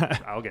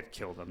 I'll get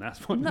killed on that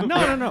one.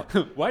 No.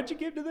 Why'd you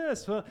give to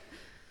this? Well,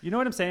 you know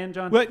what I'm saying,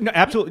 John? Well, no,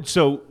 absolutely.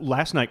 So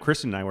last night,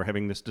 Kristen and I were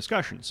having this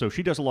discussion. So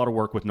she does a lot of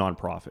work with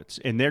nonprofits,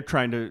 and they're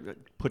trying to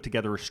put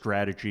together a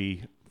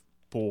strategy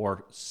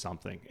for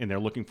something, and they're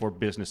looking for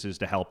businesses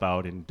to help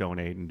out and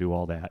donate and do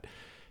all that.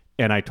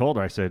 And I told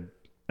her, I said,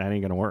 that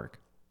ain't going to work.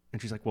 And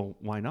she's like, well,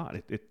 why not?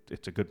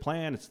 It's a good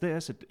plan. It's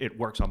this. It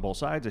works on both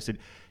sides. I said,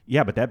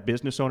 yeah, but that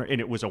business owner, and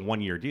it was a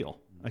 1-year deal.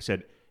 I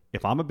said,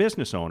 if I'm a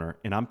business owner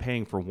and I'm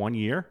paying for 1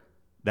 year,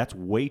 that's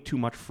way too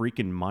much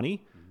freaking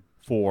money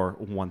for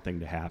one thing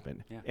to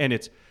happen. Yeah.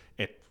 And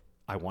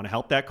I want to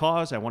help that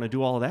cause. I want to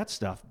do all of that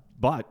stuff.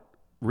 But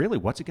really,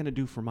 what's it going to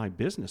do for my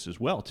business as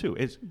well, too?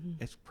 As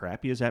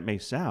crappy as that may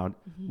sound,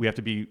 we have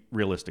to be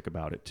realistic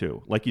about it,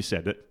 too. Like you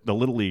said, the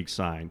Little League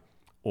sign,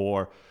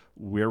 or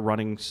we're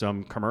running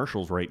some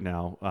commercials right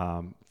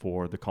now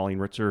for the Colleen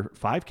Ritzer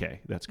 5K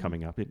that's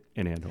coming up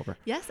in Andover.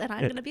 Yes, and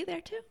I'm going to be there,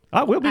 too.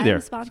 We'll be there.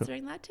 I'm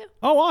sponsoring that, too.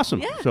 Oh, awesome.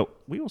 Yeah. So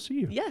we will see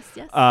you. Yes.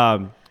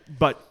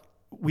 But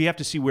we have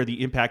to see where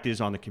the impact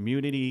is on the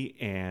community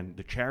and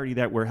the charity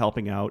that we're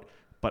helping out,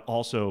 but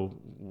also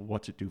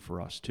what's it do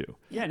for us too.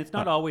 Yeah, and it's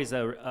not always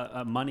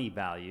a money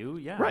value.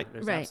 Yeah, right.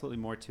 There's absolutely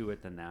more to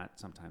it than that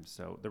sometimes.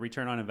 So the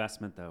return on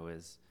investment, though,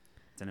 it's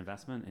an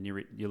investment, and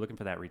you're looking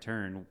for that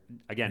return.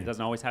 Again, it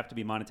doesn't always have to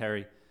be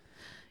monetary.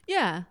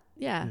 Yeah.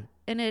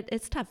 And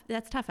it's tough.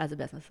 That's tough as a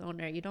business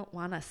owner. You don't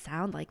want to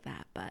sound like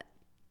that, but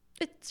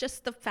it's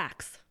just the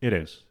facts. It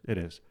is.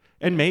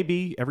 And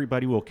maybe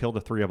everybody will kill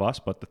the three of us,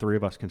 but the three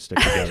of us can stick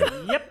together.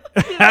 Yep.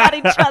 We got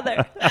each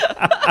other.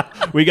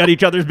 We got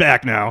each other's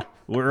back now.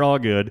 We're all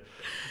good.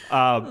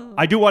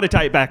 I do want to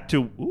tie it back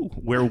to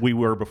where we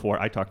were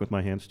before. I talk with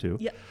my hands too.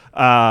 Yep.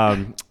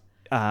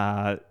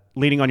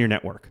 Leaning on your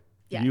network.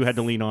 Yes. You had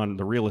to lean on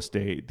the real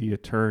estate, the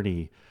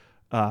attorney.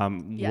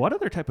 What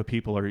other type of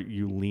people are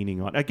you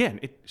leaning on? Again,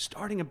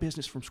 starting a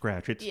business from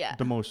scratch. It's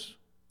the most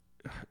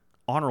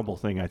honorable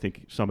thing I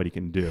think somebody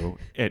can do,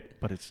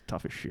 but it's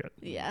tough as shit.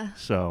 Yeah.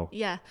 So.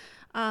 Yeah.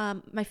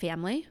 My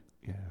family.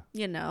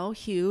 Yeah.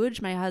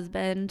 Huge. My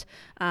husband,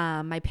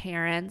 my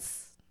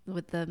parents,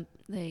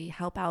 they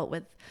help out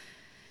with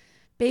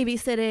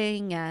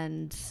babysitting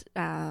and,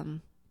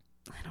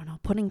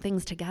 putting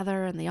things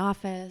together in the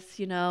office,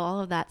 all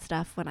of that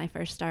stuff when I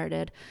first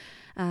started.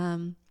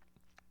 I'm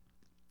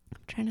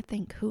trying to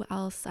think who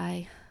else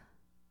I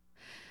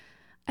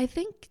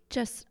think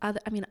just other,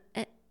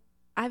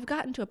 I've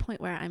gotten to a point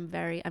where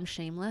I'm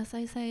shameless,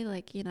 I say,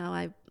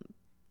 I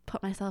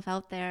put myself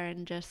out there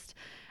and just,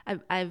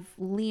 I've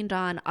leaned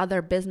on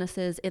other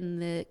businesses in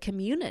the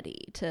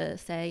community to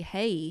say,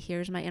 hey,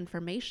 here's my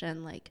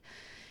information.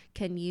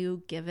 Can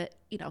you give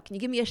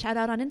me a shout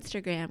out on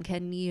Instagram?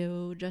 Can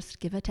you just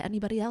give it to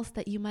anybody else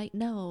that you might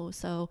know?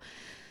 So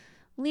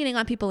leaning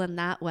on people in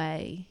that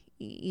way,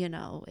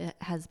 it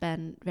has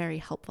been very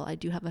helpful. I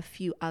do have a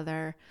few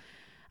other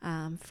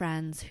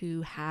friends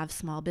who have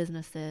small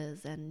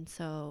businesses, and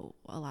so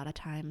a lot of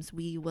times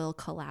we will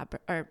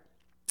collaborate, or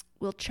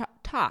we'll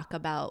talk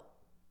about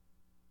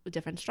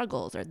different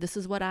struggles, or this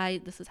is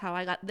how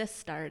I got this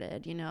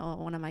started.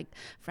 One of my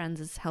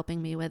friends is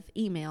helping me with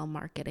email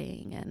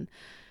marketing and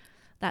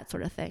that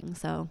sort of thing.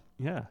 So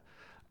yeah.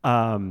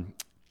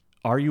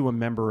 Are you a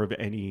member of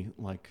any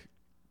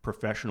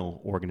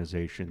professional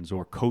organizations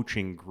or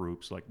coaching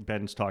groups like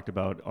Ben's talked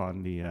about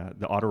on the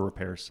auto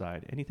repair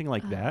side? Anything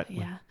like that?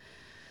 Yeah.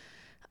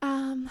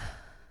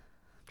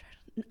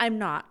 I'm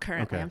not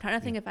currently. Okay. I'm trying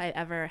to think if I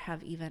ever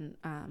have even.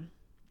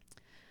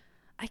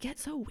 I get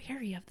so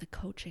wary of the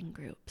coaching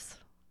groups.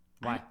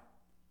 Why?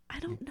 I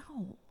don't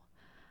know.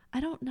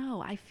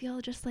 I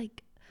feel just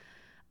like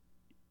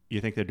You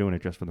think they're doing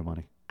it just for the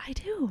money? I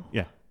do.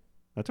 Yeah,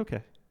 that's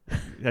okay.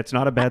 That's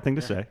not a bad thing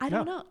to say. I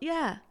don't know.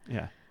 Yeah.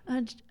 Yeah.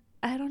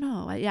 I don't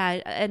know.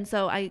 And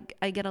so I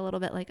get a little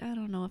bit like, I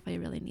don't know if I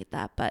really need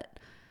that, but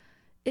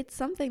it's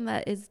something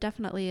that is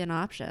definitely an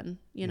option,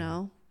 you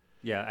know?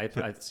 Yeah,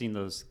 I've seen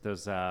those look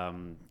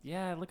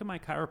at my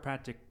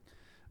chiropractic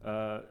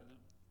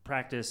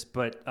practice,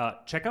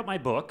 but check out my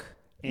book.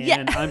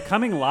 And I'm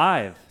coming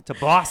live to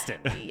Boston.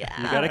 Yeah.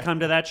 You got to come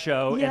to that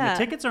show. Yeah. And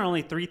the tickets are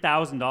only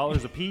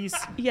 $3,000 a piece.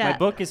 Yeah. My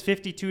book is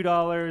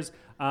 $52,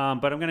 but I'm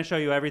going to show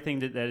you everything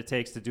that it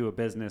takes to do a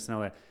business and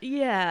all that.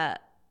 Yeah.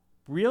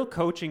 Real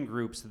coaching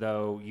groups,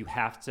 though, you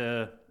have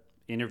to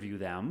interview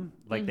them.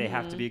 Like, they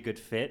have to Mm-hmm. be a good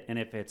fit. And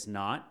if it's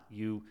not,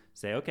 you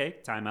say, okay,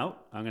 time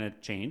out. I'm going to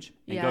change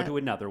and Yeah. go to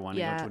another one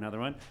Yeah. and go to another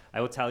one.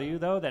 I will tell you,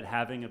 though, that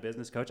having a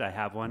business coach, I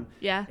have one.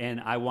 Yeah.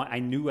 And I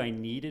knew I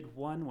needed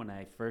one when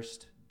I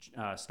first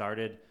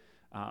started,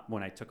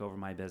 when I took over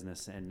my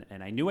business. And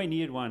I knew I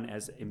needed one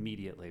as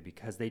immediately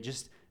because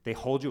they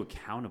hold you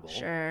accountable.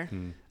 Sure.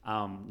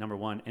 Number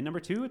one. And number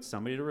two, it's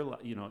somebody to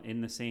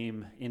in the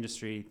same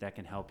industry that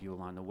can help you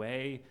along the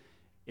way.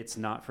 It's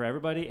not for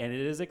everybody, and it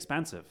is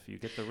expensive. You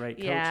get the right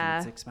coach, and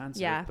it's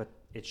expensive, but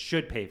it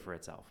should pay for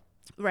itself.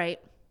 Right.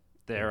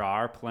 There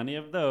are plenty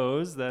of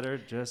those that are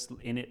just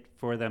in it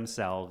for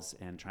themselves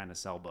and trying to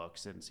sell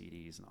books and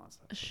CDs and all that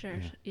stuff. Sure.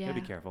 Yeah. Gotta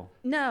be careful.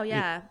 No,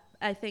 yeah.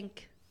 I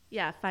think,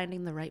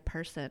 finding the right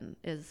person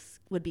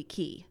would be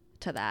key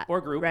to that.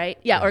 Or group. Right?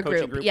 Yeah, or Coaching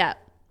group. group. Yeah.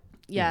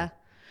 Yeah.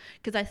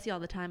 Because I see all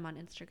the time on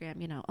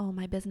Instagram, oh,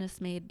 my business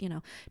made,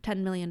 $10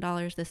 million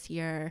this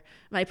year.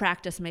 My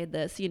practice made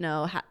this,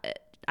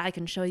 I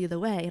can show you the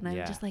way. And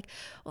I'm just like,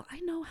 well,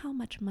 I know how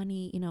much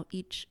money,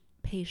 each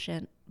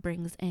patient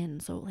brings in.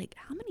 So, like,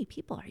 how many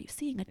people are you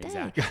seeing a day?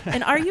 Exactly.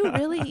 And are you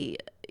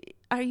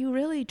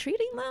really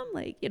treating them?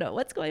 Like,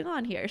 what's going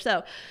on here?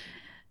 So,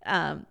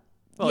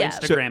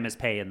 Instagram is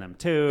paying them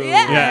too.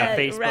 Yeah,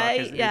 Facebook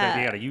right, they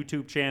yeah. got a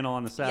YouTube channel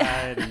on the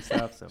side and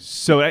stuff.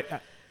 So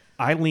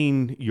I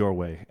lean your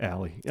way,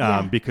 Allie,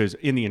 because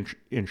in the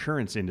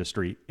insurance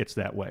industry, it's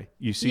that way.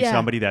 You see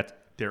somebody that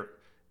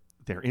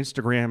their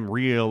Instagram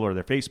reel or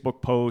their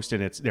Facebook post,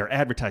 and they're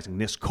advertising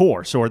this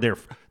course or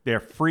their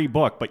free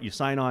book, but you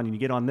sign on and you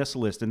get on this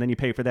list, and then you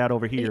pay for that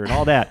over here and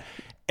all that.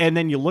 And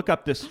then you look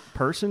up this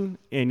person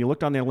and you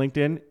looked on their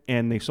LinkedIn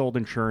and they sold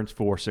insurance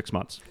for 6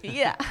 months.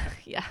 Yeah.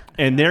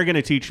 And they're going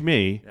to teach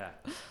me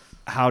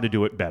how to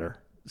do it better.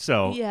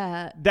 So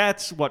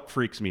that's what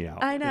freaks me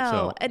out. I know.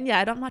 So, And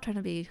I'm not trying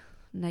to be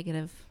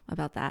negative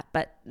about that,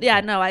 but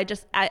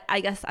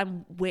I guess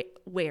I'm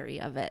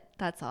wary of it.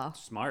 That's all.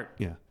 Smart.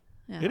 yeah.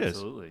 Yeah. It is.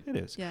 Absolutely. It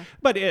is. Yeah.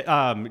 But it,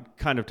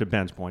 kind of to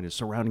Ben's point, is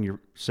surrounding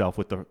yourself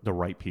with the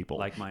right people.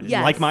 Like-minded.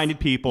 Yes.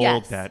 Like-minded people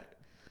Yes. that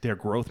their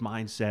growth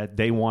mindset,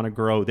 they want to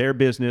grow their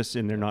business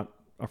and they're not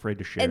afraid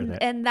to share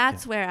that. And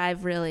that's where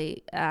I've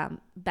really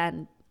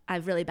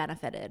I've really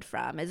benefited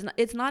from.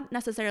 It's not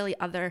necessarily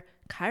other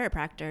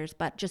chiropractors,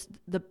 but just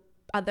the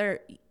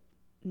other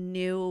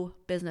new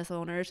business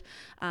owners.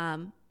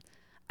 For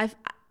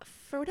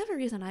whatever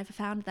reason, I've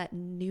found that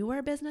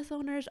newer business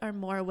owners are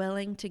more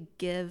willing to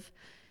give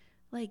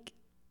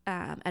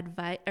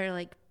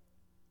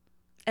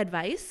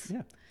advice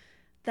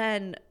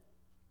than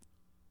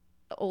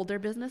older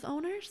business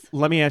owners.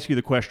 Let me ask you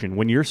the question.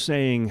 When you're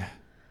saying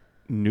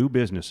new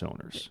business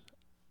owners,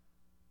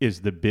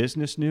 is the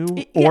business new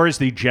or is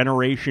the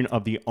generation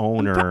of the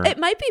owner? It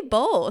might be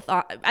both.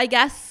 I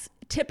guess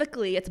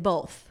typically it's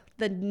both.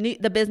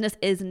 The business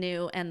is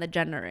new and the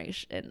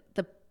generation,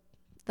 the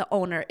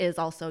owner is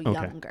also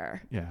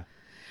younger. Yeah.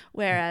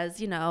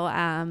 Whereas,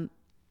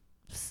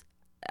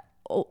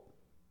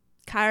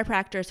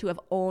 chiropractors who have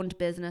owned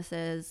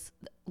businesses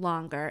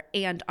longer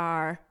and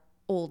are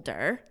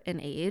older in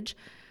age,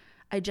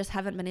 I just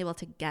haven't been able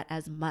to get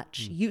as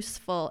much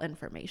useful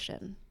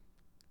information.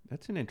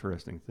 That's an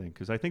interesting thing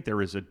because I think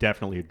there is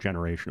definitely a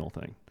generational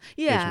thing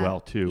Yeah. as well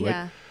too.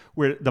 Yeah.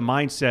 Where the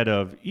mindset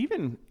of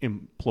even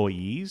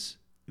employees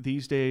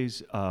these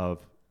days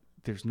of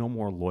there's no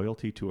more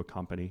loyalty to a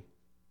company.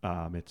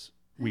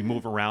 We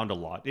move around a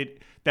lot.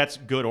 That's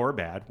good or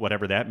bad,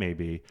 whatever that may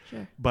be.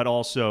 Sure. But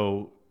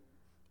also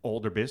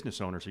older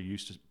business owners are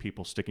used to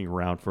people sticking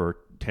around for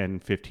 10,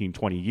 15,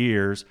 20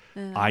 years.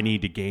 I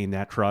need to gain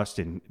that trust,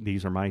 and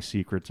these are my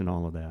secrets and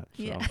all of that.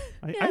 So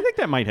I think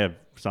that might have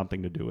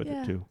something to do with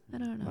it too. I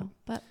don't know.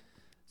 But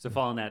So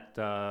following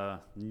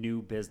that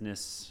new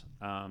business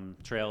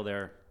trail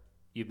there,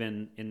 you've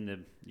been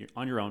you're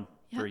on your own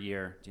for a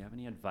year. Do you have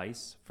any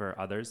advice for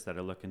others that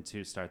are looking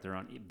to start their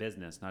own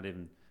business, not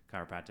even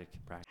chiropractic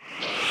practice?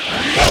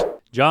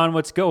 John,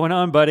 what's going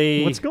on,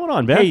 buddy? What's going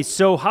on, Ben? Hey,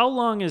 so how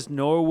long has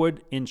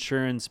Norwood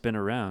Insurance been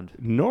around?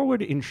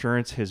 Norwood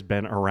Insurance has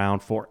been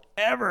around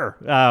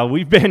forever.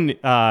 We've been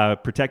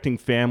protecting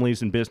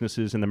families and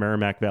businesses in the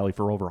Merrimack Valley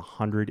for over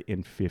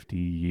 150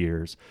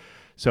 years.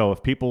 So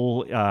if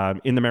people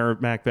in the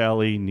Merrimack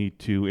Valley need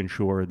to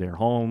insure their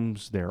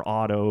homes, their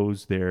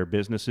autos, their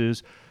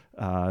businesses,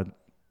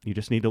 you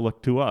just need to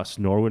look to us,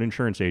 Norwood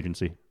Insurance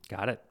Agency.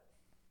 Got it.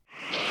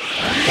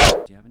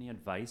 Do you have any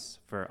advice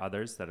for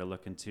others that are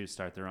looking to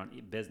start their own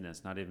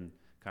business, not even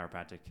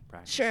chiropractic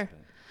practice? Sure.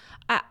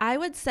 I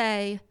would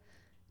say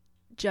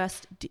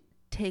just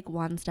take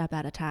one step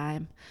at a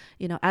time.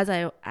 You know, as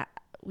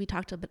we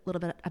talked a little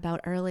bit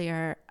about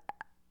earlier,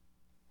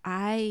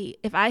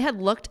 if I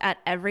had looked at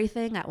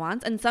everything at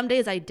once, and some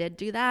days I did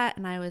do that,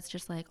 and I was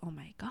just like, oh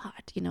my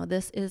God, you know,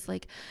 this is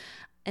like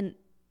an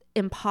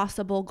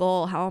impossible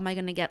goal. How am I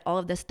going to get all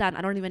of this done?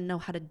 I don't even know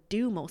how to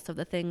do most of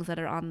the things that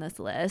are on this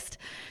list.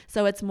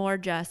 So it's more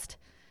just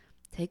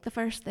take the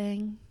first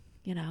thing,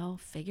 you know,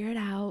 figure it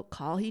out,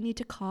 call who you need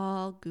to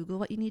call, Google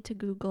what you need to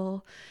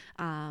Google.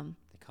 They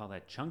call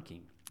that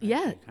chunking. Right?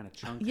 Yeah. You kind of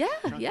chunk.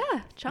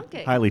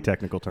 Chunking. Highly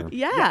technical term.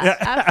 Yeah,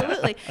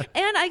 absolutely.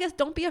 And I guess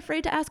don't be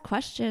afraid to ask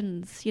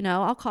questions. You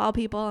know, I'll call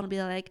people and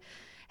be like,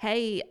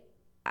 hey,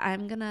 I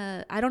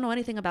don't know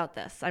anything about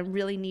this. I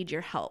really need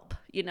your help,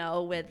 you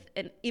know,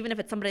 and even if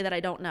it's somebody that I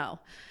don't know.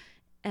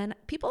 And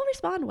people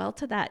respond well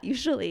to that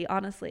usually,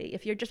 honestly.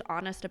 If you're just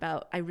honest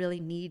about, I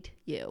really need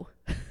you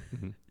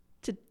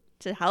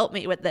to help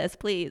me with this,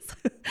 please,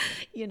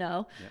 you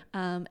know.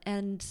 Yeah.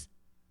 And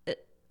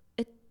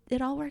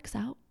it all works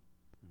out.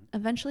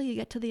 Eventually you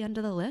get to the end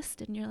of the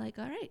list and you're like,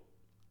 all right,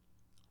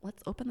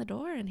 let's open the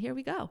door and here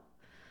we go.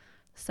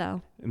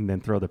 So. And then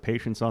throw the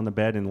patients on the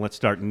bed and let's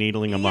start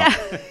needling them up.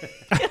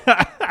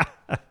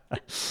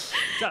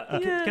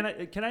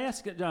 Can I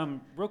ask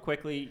real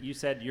quickly? You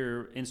said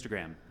your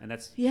Instagram, and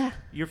that's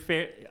your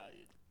fair.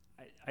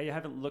 I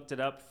haven't looked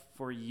it up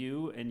for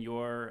you and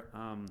your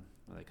what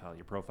do they call it,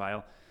 your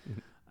profile.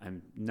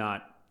 I'm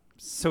not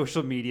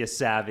social media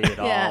savvy at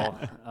all,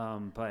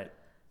 but.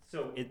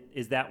 So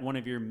is that one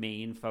of your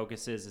main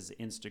focuses is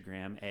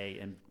Instagram,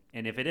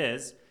 and if it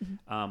is,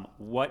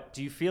 what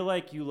do you feel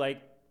like you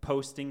like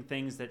posting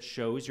things that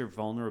shows your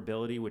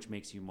vulnerability, which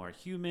makes you more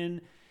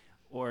human,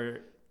 or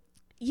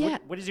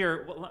what is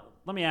your? Well,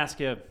 let me ask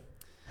you.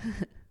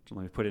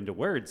 Let me put it into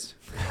words.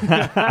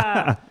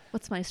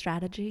 What's my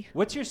strategy?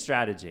 What's your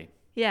strategy?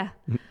 Yeah.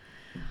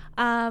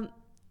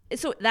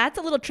 So that's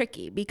a little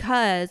tricky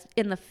because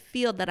in the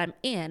field that I'm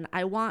in,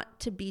 I want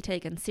to be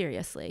taken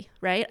seriously,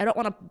 right? I don't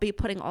want to be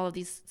putting all of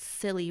these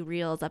silly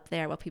reels up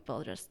there where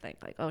people just think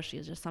like, oh,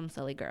 she's just some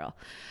silly girl.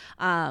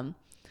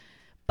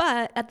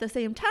 But at the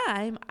same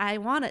time, I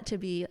want it to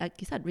be, like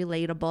you said,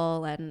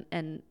 relatable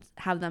and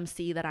have them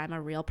see that I'm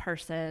a real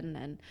person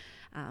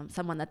and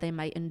someone that they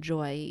might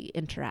enjoy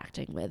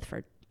interacting with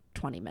for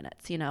 20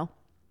 minutes, you know?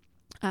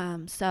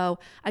 So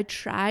I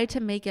try to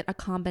make it a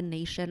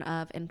combination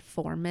of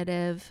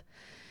informative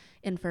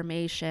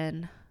information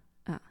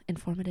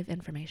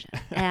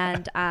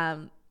and,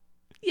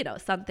 you know,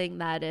 something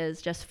that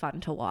is just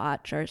fun to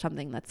watch or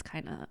something that's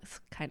kind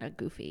of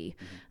goofy.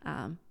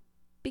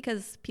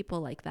 Because people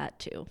like that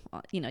too.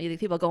 You know,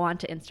 people go on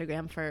to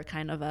Instagram for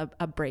kind of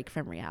a break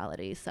from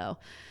reality. So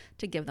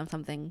to give them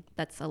something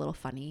that's a little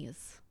funny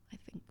is, I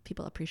think,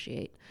 people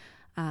appreciate.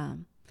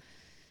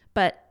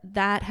 But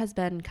that has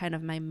been kind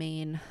of my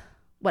main,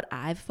 what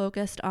I've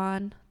focused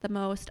on the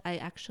most. I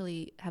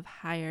actually have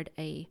hired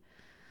a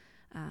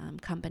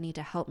company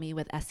to help me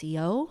with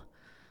SEO,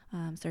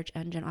 search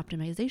engine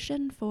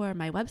optimization for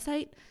my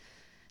website,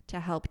 to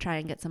help try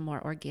and get some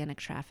more organic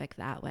traffic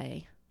that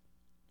way.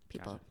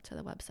 People to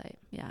the website.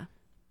 Yeah.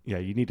 Yeah,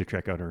 you need to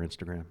check out our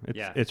Instagram.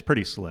 It's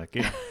pretty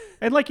slick.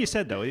 And like you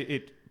said, though,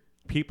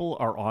 people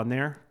are on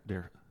there.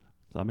 They're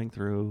thumbing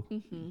through,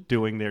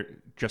 doing their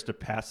just to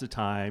pass the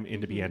time and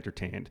to be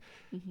entertained.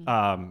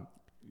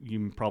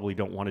 You probably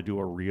don't want to do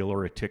a reel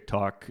or a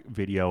TikTok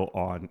video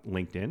on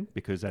LinkedIn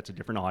because that's a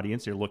different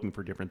audience. They're looking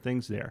for different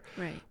things there.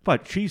 Right.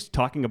 But she's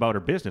talking about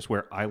her business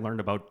where I learned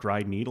about dry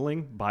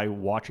needling by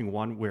watching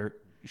one where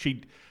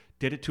she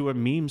did it to a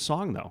meme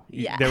song, though.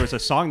 Yeah. There was a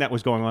song that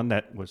was going on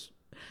that was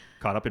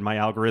caught up in my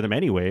algorithm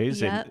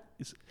anyways. Yep.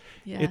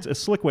 And it's a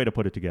slick way to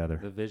put it together.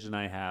 The vision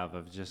I have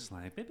of just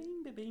like,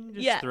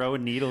 just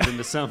throwing needles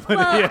into somebody.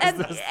 Well,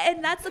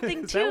 and that's the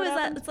thing too, is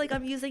that it's like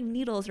I'm using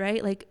needles,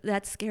 right? Like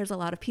that scares a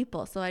lot of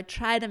people. So I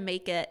try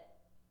to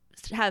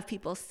have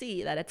people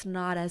see that it's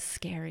not as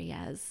scary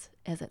as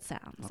it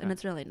sounds. And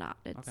it's really not.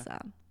 It's,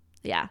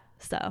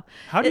 so.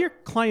 How do your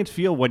clients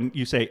feel when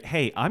you say,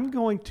 hey, I'm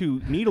going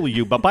to needle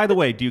you, but by the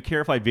way, do you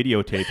care if I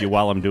videotape you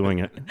while I'm doing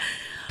it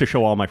to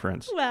show all my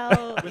friends?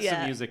 Well, with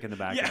some music in the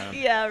background.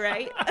 Yeah,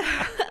 right.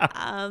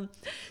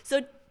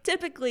 So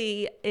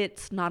typically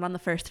it's not on the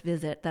first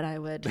visit that I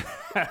would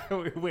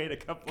wait a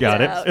couple.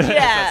 Got it.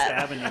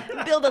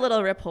 Yeah. Build a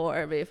little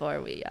rapport before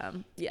we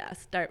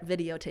start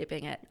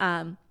videotaping it.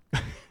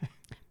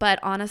 But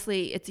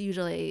honestly, it's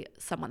usually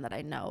someone that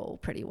I know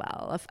pretty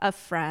well, a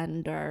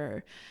friend,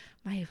 or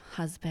my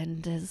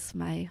husband is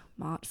my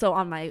mom. So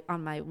on my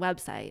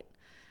website,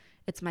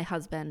 it's my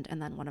husband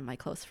and then one of my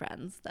close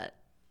friends that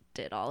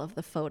did all of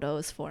the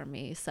photos for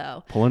me.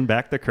 So pulling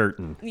back the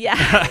curtain.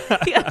 Yeah.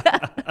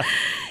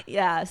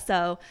 Yeah.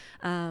 So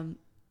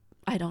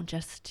I don't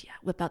just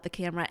whip out the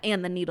camera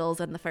and the needles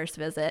in the first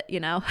visit,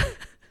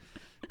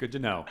 Good to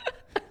know.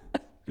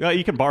 Yeah,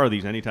 you can borrow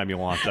these anytime you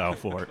want, though,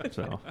 for it.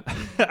 So,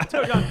 I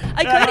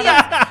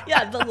could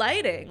use, the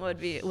lighting would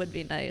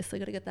be nice. I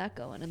got to get that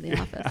going in the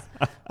office.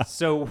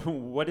 So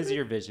what is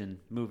your vision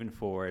moving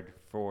forward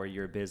for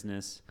your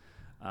business?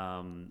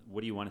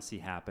 What do you want to see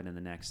happen in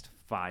the next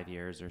 5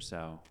 years or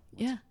so?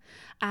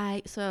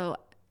 I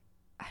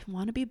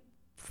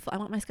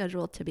want my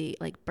schedule to be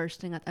like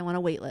bursting up. I want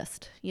a wait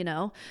list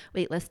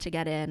to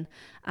get in.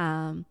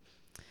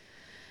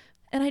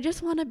 And I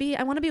just want to be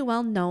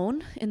well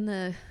known in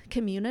the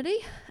community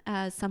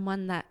as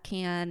someone that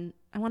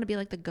I want to be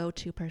like the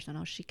go-to person.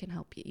 Oh, she can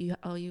help you.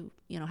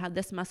 You have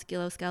this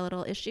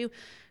musculoskeletal issue,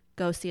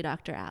 go see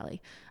Dr.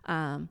 Allie.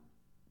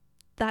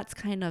 That's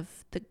kind of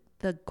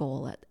the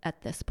goal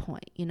at this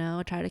point,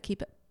 I try to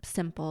keep it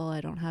simple.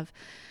 I don't have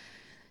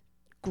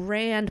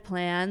grand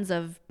plans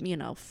of,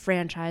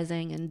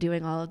 franchising and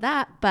doing all of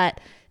that,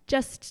 but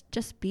just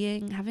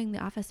having the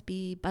office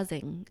be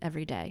buzzing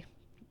every day.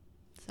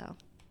 So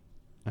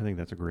I think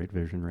that's a great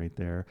vision right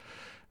there.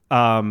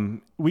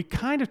 We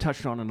kind of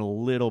touched on it a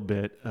little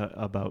bit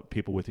about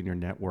people within your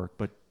network,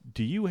 but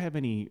do you have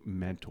any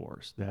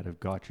mentors that have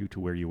got you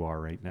to where you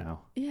are right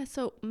now? Yeah.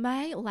 So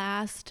my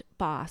last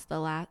boss,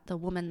 the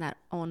woman that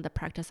owned the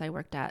practice I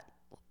worked at,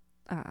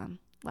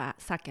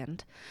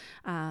 second,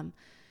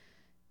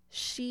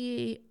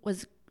 she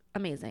was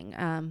amazing.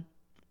 And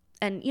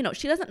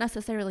she doesn't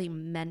necessarily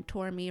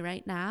mentor me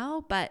right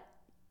now, but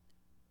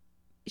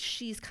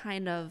she's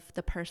kind of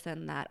the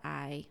person that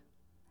I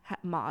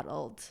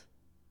modeled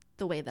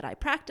the way that I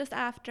practice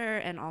after,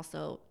 and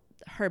also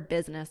her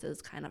business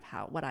is kind of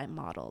what I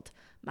modeled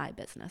my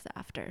business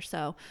after.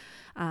 So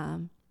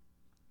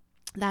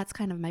that's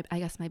kind of my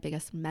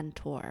biggest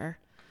mentor.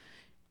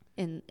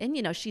 And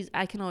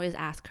I can always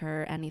ask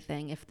her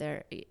anything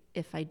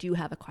if I do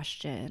have a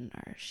question,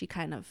 or she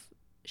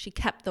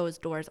kept those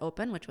doors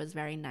open, which was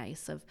very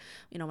nice.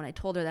 When I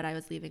told her that I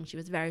was leaving, she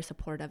was very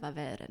supportive of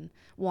it and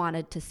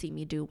wanted to see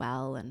me do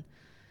well. And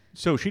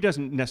so she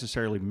doesn't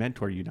necessarily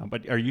mentor you now,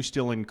 but are you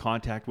still in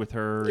contact with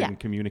her and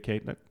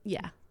communicate?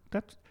 Yeah.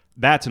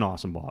 That's an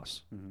awesome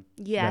boss. Mm-hmm.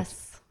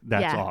 Yes.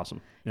 That's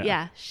awesome.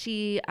 Yeah.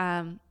 She,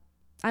 I'm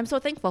so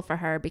thankful for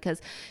her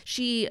because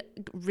she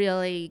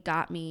really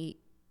got me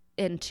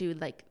into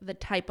like the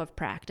type of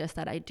practice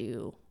that I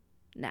do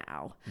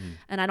now.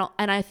 And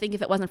I think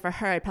if it wasn't for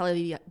her, I'd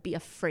probably be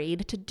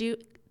afraid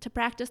to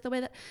practice the way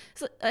that,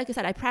 so like I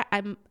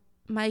said,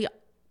 my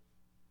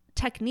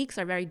techniques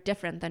are very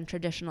different than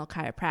traditional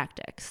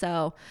chiropractic.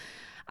 So,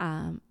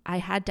 I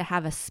had to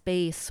have a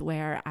space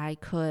where I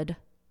could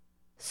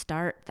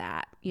start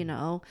that,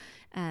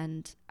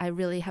 and I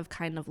really have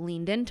kind of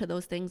leaned into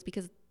those things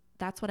because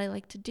that's what I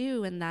like to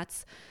do. And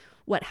that's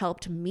what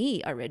helped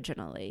me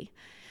originally.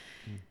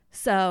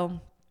 So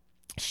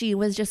she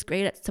was just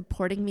great at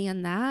supporting me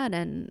in that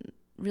and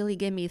really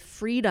gave me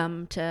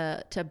freedom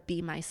to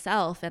be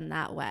myself in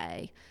that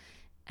way.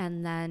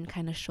 And then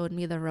kind of showed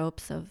me the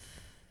ropes of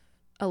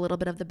a little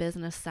bit of the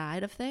business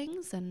side of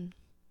things. And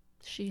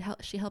she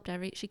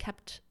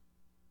kept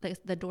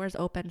the doors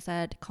open,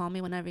 said, call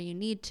me whenever you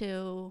need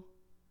to.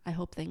 I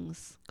hope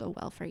things go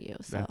well for you.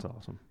 So that's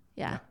awesome.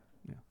 Yeah.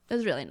 It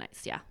was really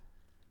nice. Yeah.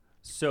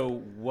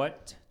 So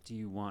what do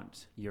you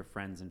want your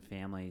friends and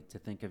family to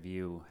think of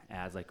you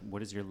as? Like,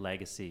 what is your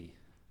legacy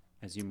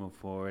as you move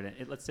forward?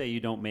 And let's say you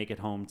don't make it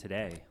home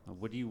today.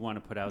 What do you want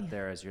to put out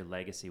there as your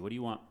legacy? What do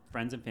you want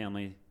friends and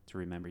family to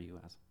remember you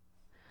as?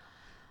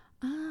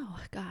 Oh,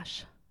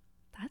 gosh.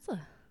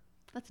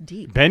 That's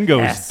deep. Ben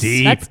goes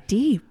deep. That's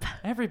deep.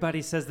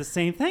 Everybody says the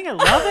same thing. I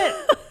love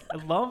it.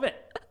 I love it.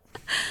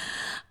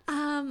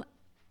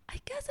 I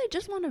guess I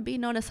just want to be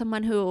known as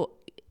someone who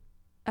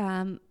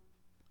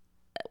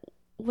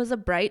was a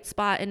bright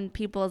spot in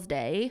people's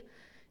day.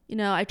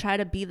 I try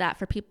to be that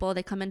for people.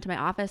 They come into my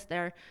office,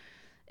 they're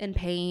in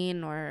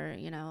pain or,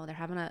 they're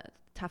having a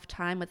tough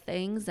time with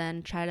things,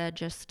 and try to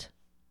just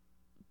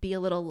be a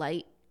little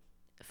light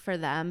for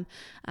them.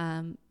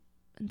 And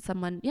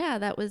someone,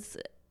 that was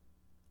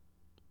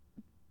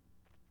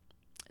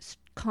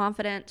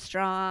confident,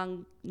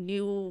 strong,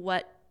 knew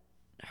what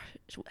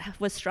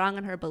was strong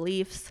in her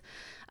beliefs,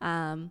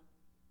 and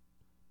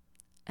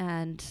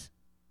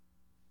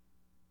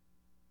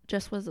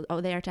just was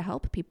there to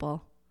help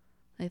people.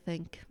 I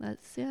think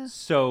that's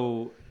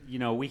So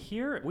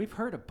we've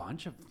heard a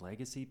bunch of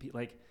legacy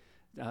people.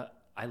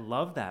 I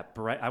love that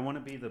I want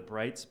to be the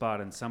bright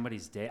spot in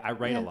somebody's day. I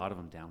write a lot of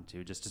them down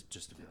too, just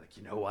to be like,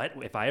 you know what?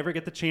 If I ever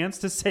get the chance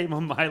to say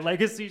what my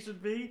legacy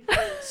should be,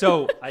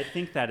 so I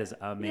think that is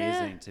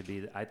amazing to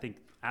be. I think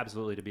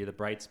absolutely to be the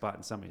bright spot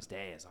in somebody's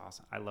day is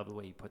awesome. I love the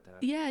way you put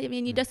that. Yeah, I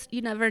mean,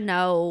 you never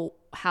know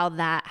how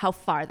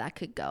far that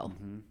could go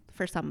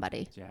for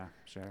somebody. Yeah,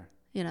 sure.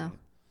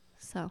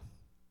 So.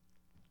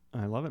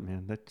 I love it,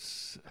 man.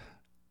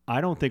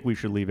 I don't think we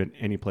should leave it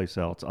any place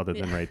else other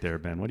than right there,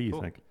 Ben. What do you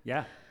think?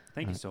 Yeah.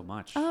 Thank you so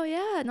much. Oh,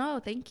 yeah.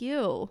 No, thank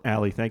you.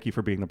 Allie, thank you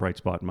for being the bright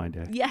spot in my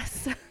day.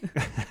 Yes.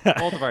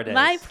 Both of our days.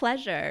 My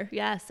pleasure.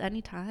 Yes,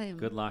 anytime.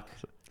 Good luck.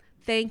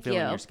 Thank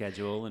filling you. your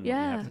schedule and what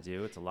Yeah. you have to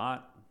do. It's a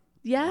lot.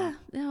 Yeah,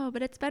 no,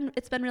 but it's been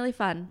really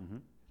fun. Mm-hmm.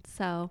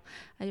 So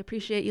I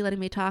appreciate you letting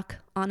me talk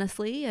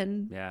honestly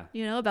and Yeah.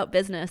 about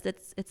business.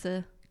 It's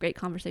a great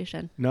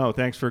conversation. No,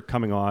 thanks for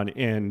coming on.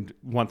 And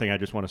one thing I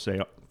just want to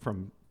say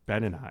from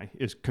Ben and I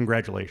is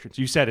congratulations.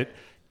 You said it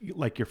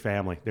like your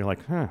family. They're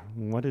like,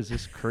 what is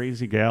this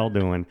crazy gal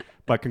doing?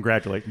 But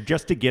congratulations.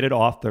 Just to get it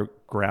off the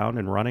ground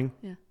and running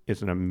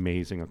is an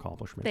amazing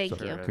accomplishment. Thank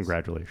So you.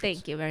 Congratulations.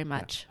 Thank you very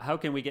much. How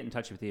can we get in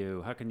touch with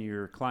you? How can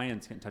your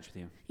clients get in touch with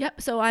you?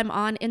 Yep. So I'm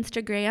on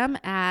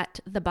Instagram at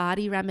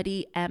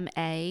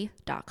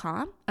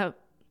thebodyremedymA.com. Oh,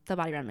 The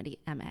Body Remedy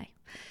MA.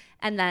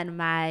 And then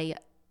my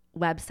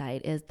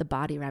website is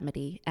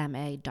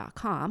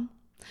thebodyremedymA.com.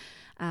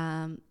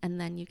 And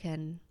then you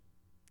can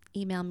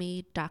email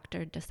me,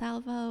 Dr.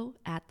 DiSalvo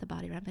at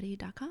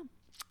thebodyremedy.com.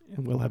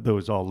 And we'll have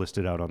those all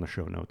listed out on the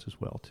show notes as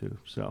well, too.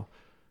 So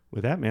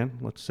with that, man,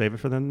 let's save it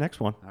for the next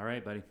one. All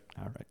right, buddy.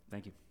 All right.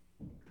 Thank you.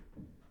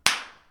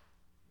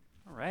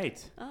 All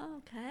right.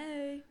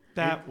 Okay.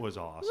 That was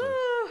awesome.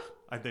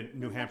 The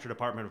New Hampshire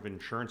Department of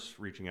Insurance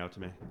reaching out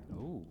to me.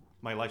 Oh.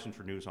 My license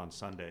renews on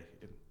Sunday.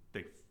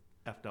 They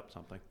effed up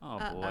something. Oh,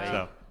 boy.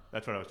 So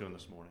that's what I was doing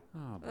this morning.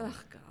 Oh, boy. Oh,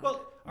 God.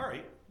 Well, all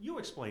right. You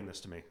explain this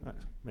to me.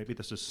 Maybe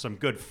this is some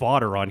good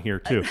fodder on here,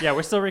 too. Yeah,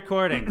 we're still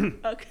recording.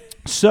 Okay.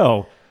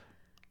 So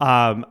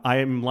I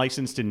am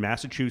licensed in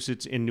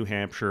Massachusetts, in New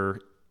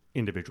Hampshire,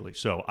 individually.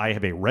 So I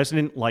have a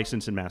resident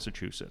license in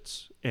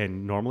Massachusetts.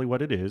 And normally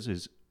what it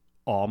is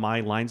all my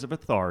lines of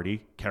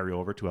authority carry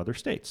over to other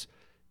states.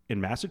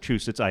 In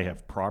Massachusetts, I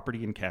have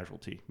property and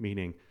casualty,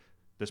 meaning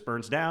this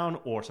burns down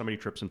or somebody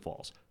trips and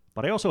falls.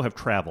 But I also have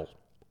travel.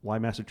 Why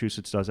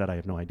Massachusetts does that, I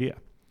have no idea.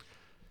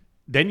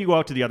 Then you go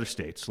out to the other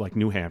states, like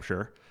New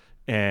Hampshire,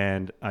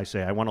 and I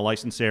say, I want a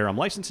license there. I'm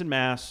licensed in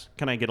Mass.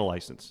 Can I get a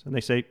license? And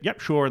they say, yep,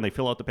 sure. And they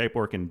fill out the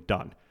paperwork and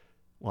done.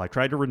 Well, I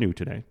tried to renew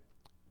today.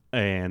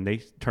 And they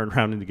turn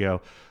around and they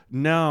go,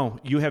 no,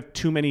 you have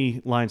too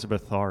many lines of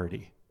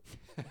authority.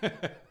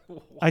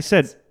 I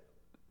said,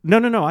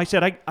 no. I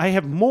said, I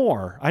have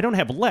more. I don't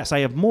have less. I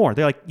have more.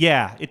 They're like,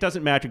 yeah, it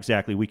doesn't match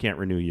exactly. We can't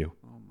renew you.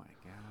 Oh, my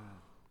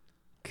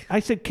God.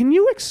 I said, can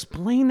you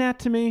explain that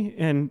to me?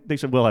 And they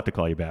said, we'll have to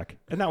call you back.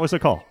 And that was the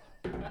call.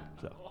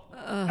 So.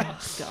 Oh,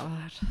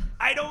 God.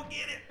 I don't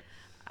get it.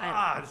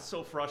 It's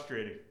so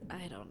frustrating.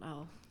 I don't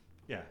know.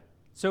 Yeah.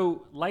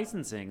 So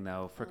licensing,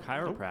 though, for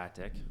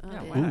chiropractic.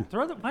 Yeah, yeah.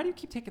 why do you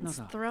keep taking those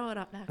off? Throw it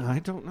up back. I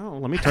don't know.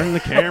 Let me turn the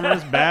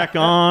cameras back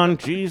on.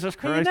 Jesus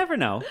Hey, you Christ. never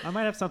know. I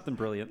might have something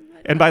brilliant.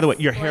 And by the way,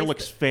 your hair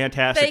looks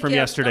fantastic Thank from you.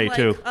 yesterday, I'm like,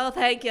 too, Oh,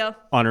 thank you.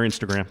 on her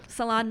Instagram.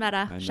 Salon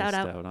Meta. I Shout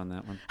missed out. on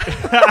that one.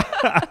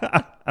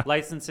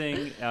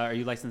 Licensing. Are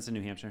you licensed in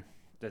New Hampshire?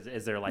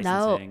 Is there No.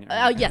 licensing?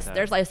 Oh, yes,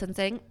 there's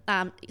licensing,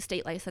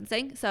 state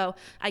licensing. So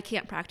I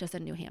can't practice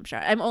in New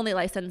Hampshire. I'm only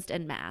licensed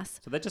in Mass.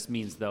 So that just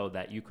means, though,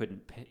 that you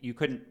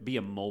couldn't be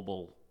a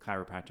mobile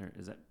chiropractor.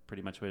 Is that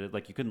pretty much what it is?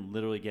 Like, you couldn't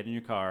literally get in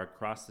your car,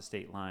 cross the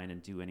state line,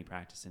 and do any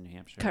practice in New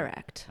Hampshire?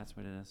 Correct. That's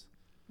what it is?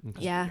 That's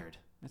Yeah. weird.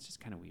 That's just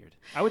kind of weird.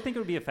 I would think it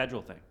would be a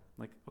federal thing.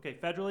 Like, okay,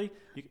 federally,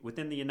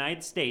 within the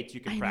United States, you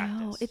can practice.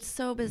 I know. It's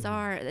so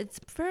bizarre. It's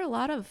for a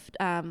lot of,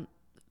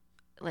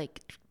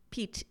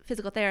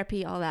 physical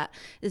therapy, all that,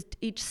 is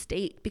each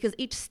state, because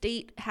each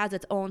state has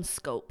its own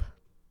scope.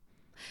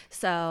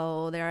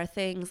 So there are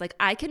things like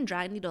I can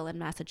dry needle in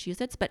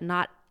Massachusetts, but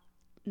not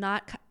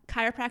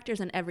chiropractors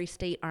in every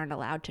state aren't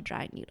allowed to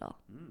dry needle.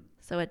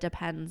 So it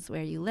depends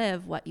where you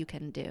live, what you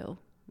can do.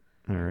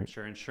 All I'm right.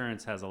 sure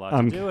insurance has a lot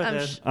to do with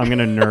it. I'm going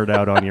to nerd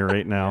out on you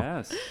right now.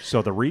 Yes.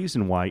 So the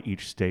reason why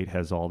each state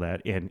has all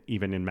that, and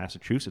even in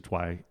Massachusetts,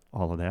 why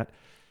all of that,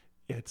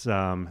 it's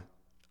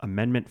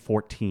Amendment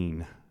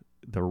 14,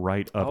 the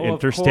right of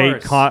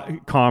interstate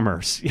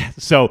commerce. Yeah.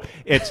 So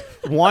it's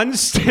one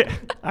state.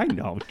 I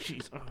know.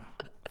 Jeez.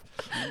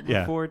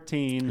 Yeah.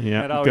 14.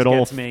 Yeah. That always Good old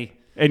gets me.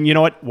 And you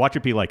know what? Watch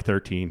it be like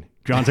 13.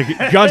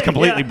 John's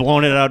completely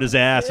blown it out his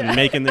ass and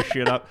making this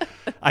shit up.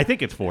 I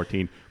think it's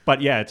 14.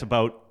 But yeah, it's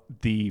about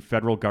the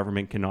federal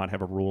government cannot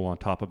have a rule on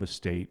top of a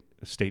state.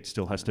 A state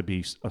still has to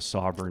be a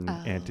sovereign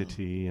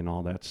entity and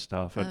all that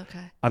stuff. And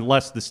Okay.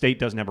 unless the state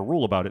doesn't have a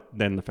rule about it,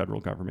 then the federal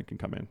government can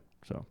come in.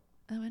 So,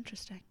 Oh,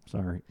 interesting.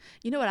 sorry.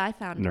 You know what I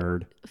found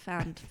Nerd.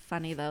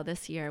 funny though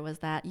this year was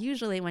that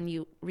usually when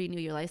you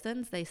renew your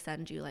license, they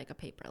send you like a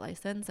paper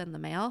license in the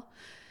mail.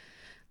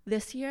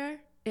 This year,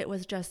 it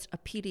was just a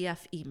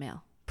PDF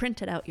email.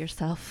 Print it out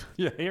yourself.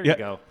 Yeah, here Yeah. you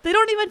go. They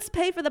don't even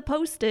pay for the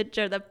postage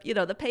or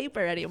the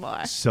paper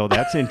anymore. So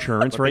that's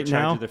insurance But right they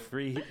charge now. you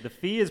the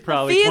fee is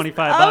probably Fees-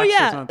 $25 oh, or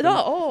yeah. something.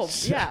 No,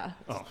 yeah.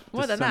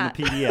 More than Just that.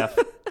 send the PDF.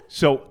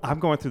 So I'm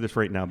going through this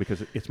right now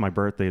because it's my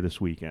birthday this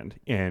weekend.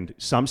 And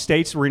some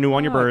states renew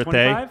on your Oh,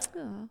 birthday. 25?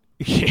 Oh.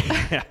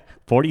 Yeah.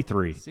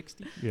 43.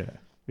 60? Yeah.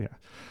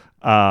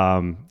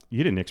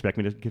 You didn't expect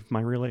me to give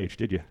my real age,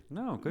 did you?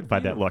 No, good By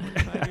for that you. look.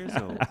 5 years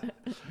old.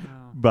 No.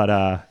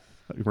 But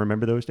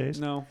remember those days?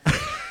 No.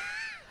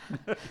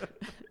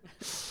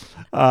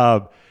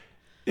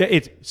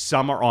 It's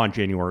some are on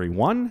January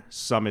 1,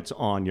 some it's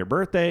on your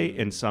birthday,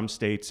 in some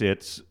states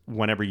it's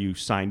whenever you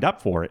signed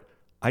up for it.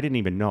 I didn't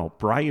even know.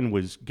 Brian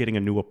was getting a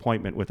new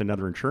appointment with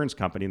another insurance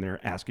company, and they're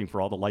asking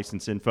for all the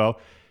license info.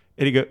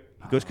 And he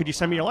goes, could you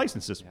send me your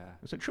licenses? Yeah.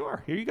 I said,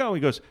 sure, here you go.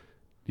 He goes, do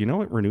you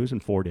know it renews in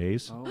 4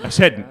 days? I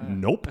said,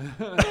 nope.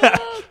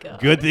 Oh, God.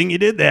 Good thing you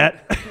did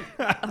that.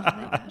 Oh,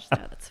 my gosh. No,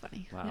 that's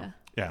funny. Wow.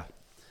 Yeah.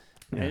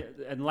 Yeah.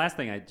 And the last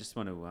thing I just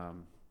want to,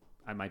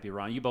 I might be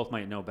wrong. You both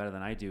might know better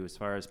than I do as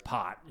far as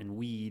pot and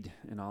weed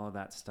and all of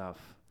that stuff.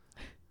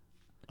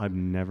 I've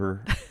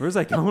never, Where's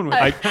I going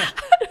with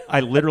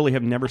I literally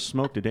have never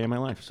smoked a day in my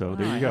life. So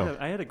there you go.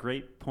 I had a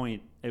great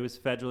point. It was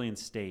federally and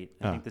state.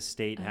 I think the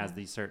state has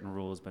these certain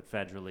rules, but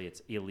federally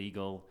it's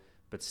illegal,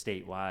 but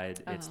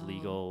statewide it's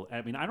legal.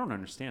 I mean, I don't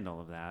understand all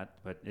of that,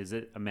 but is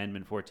it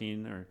Amendment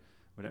 14 or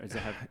whatever? Does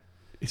it have...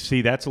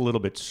 See, that's a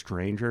little bit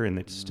stranger, and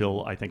it's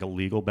still, I think, a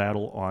legal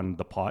battle on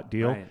the pot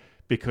deal Right.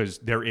 because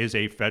there is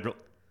a federal,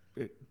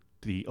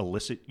 the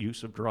illicit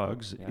use of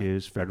drugs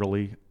is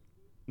federally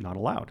not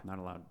allowed. Not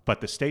allowed.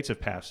 But the states have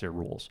passed their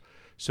rules.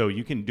 So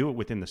you can do it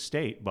within the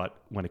state, but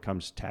when it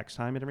comes tax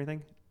time and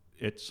everything,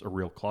 it's a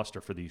real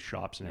cluster for these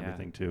shops and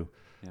everything too.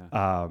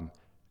 Yeah.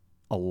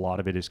 A lot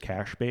of it is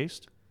cash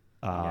based.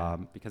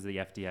 Because of the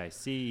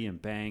FDIC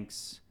and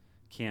banks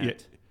can't Yeah.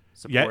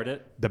 support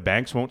it. The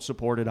banks won't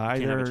support it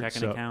either. Can't have a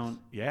checking account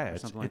Yeah, or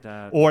something like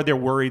that. Or they're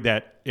worried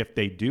that if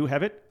they do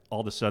have it,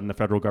 all of a sudden the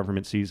federal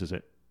government seizes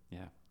it.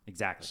 Yeah,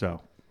 exactly. So,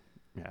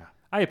 yeah.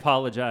 I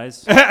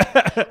apologize. Oh,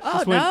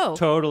 This no. went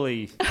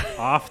totally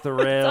off the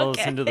rails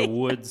okay. into the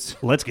woods.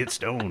 Let's get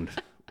stoned.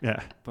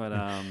 Yeah. But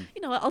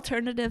You know,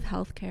 alternative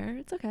healthcare.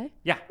 It's okay.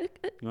 yeah,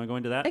 It you want to go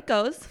into that? It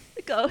goes.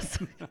 It goes.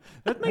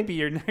 That might be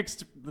your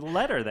next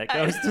letter that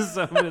goes to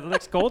somebody, the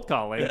next cold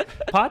calling.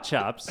 Pot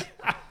shops.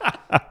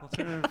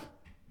 Alternative.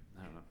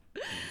 I don't know.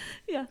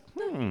 Yeah.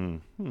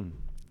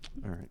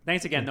 All right.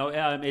 Thanks again. No,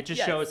 it just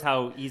Yes. shows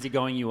how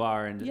easygoing you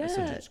are and Yeah.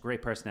 such a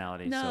great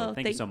personality. No, so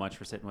thank you so much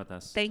for sitting with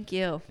us Thank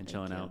you. and Thank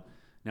chilling you. out.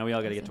 Now we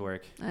all got to get to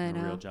work. I on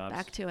know. Real jobs.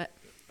 Back to it.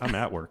 I'm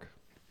at work.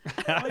 Oh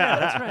yeah,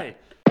 that's right.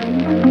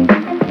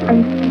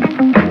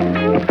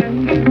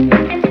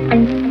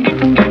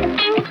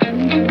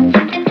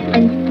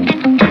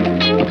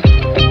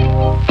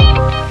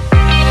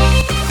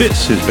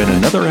 This has been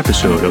another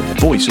episode of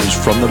Voices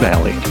from the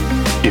Valley.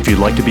 If you'd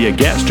like to be a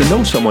guest or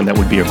know someone that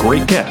would be a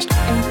great guest,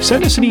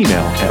 send us an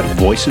email at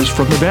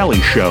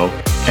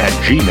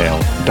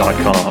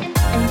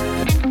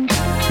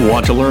voicesfromthevalley@gmail.com.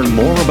 Want to learn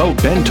more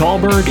about Ben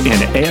Tallberg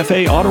and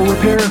AFA Auto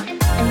Repair?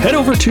 Head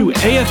over to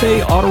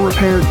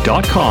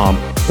afaautorepair.com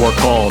or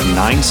call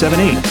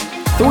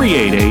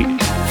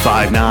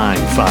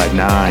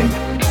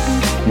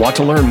 978-388-5959. Want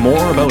to learn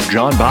more about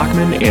John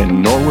Bachman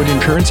and Norwood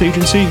Insurance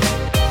Agency?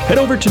 Head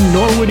over to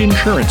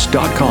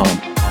norwoodinsurance.com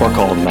or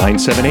call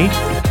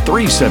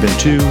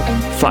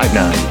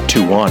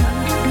 978-372-5921.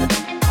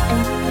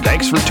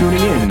 Thanks for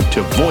tuning in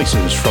to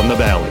Voices from the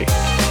Valley.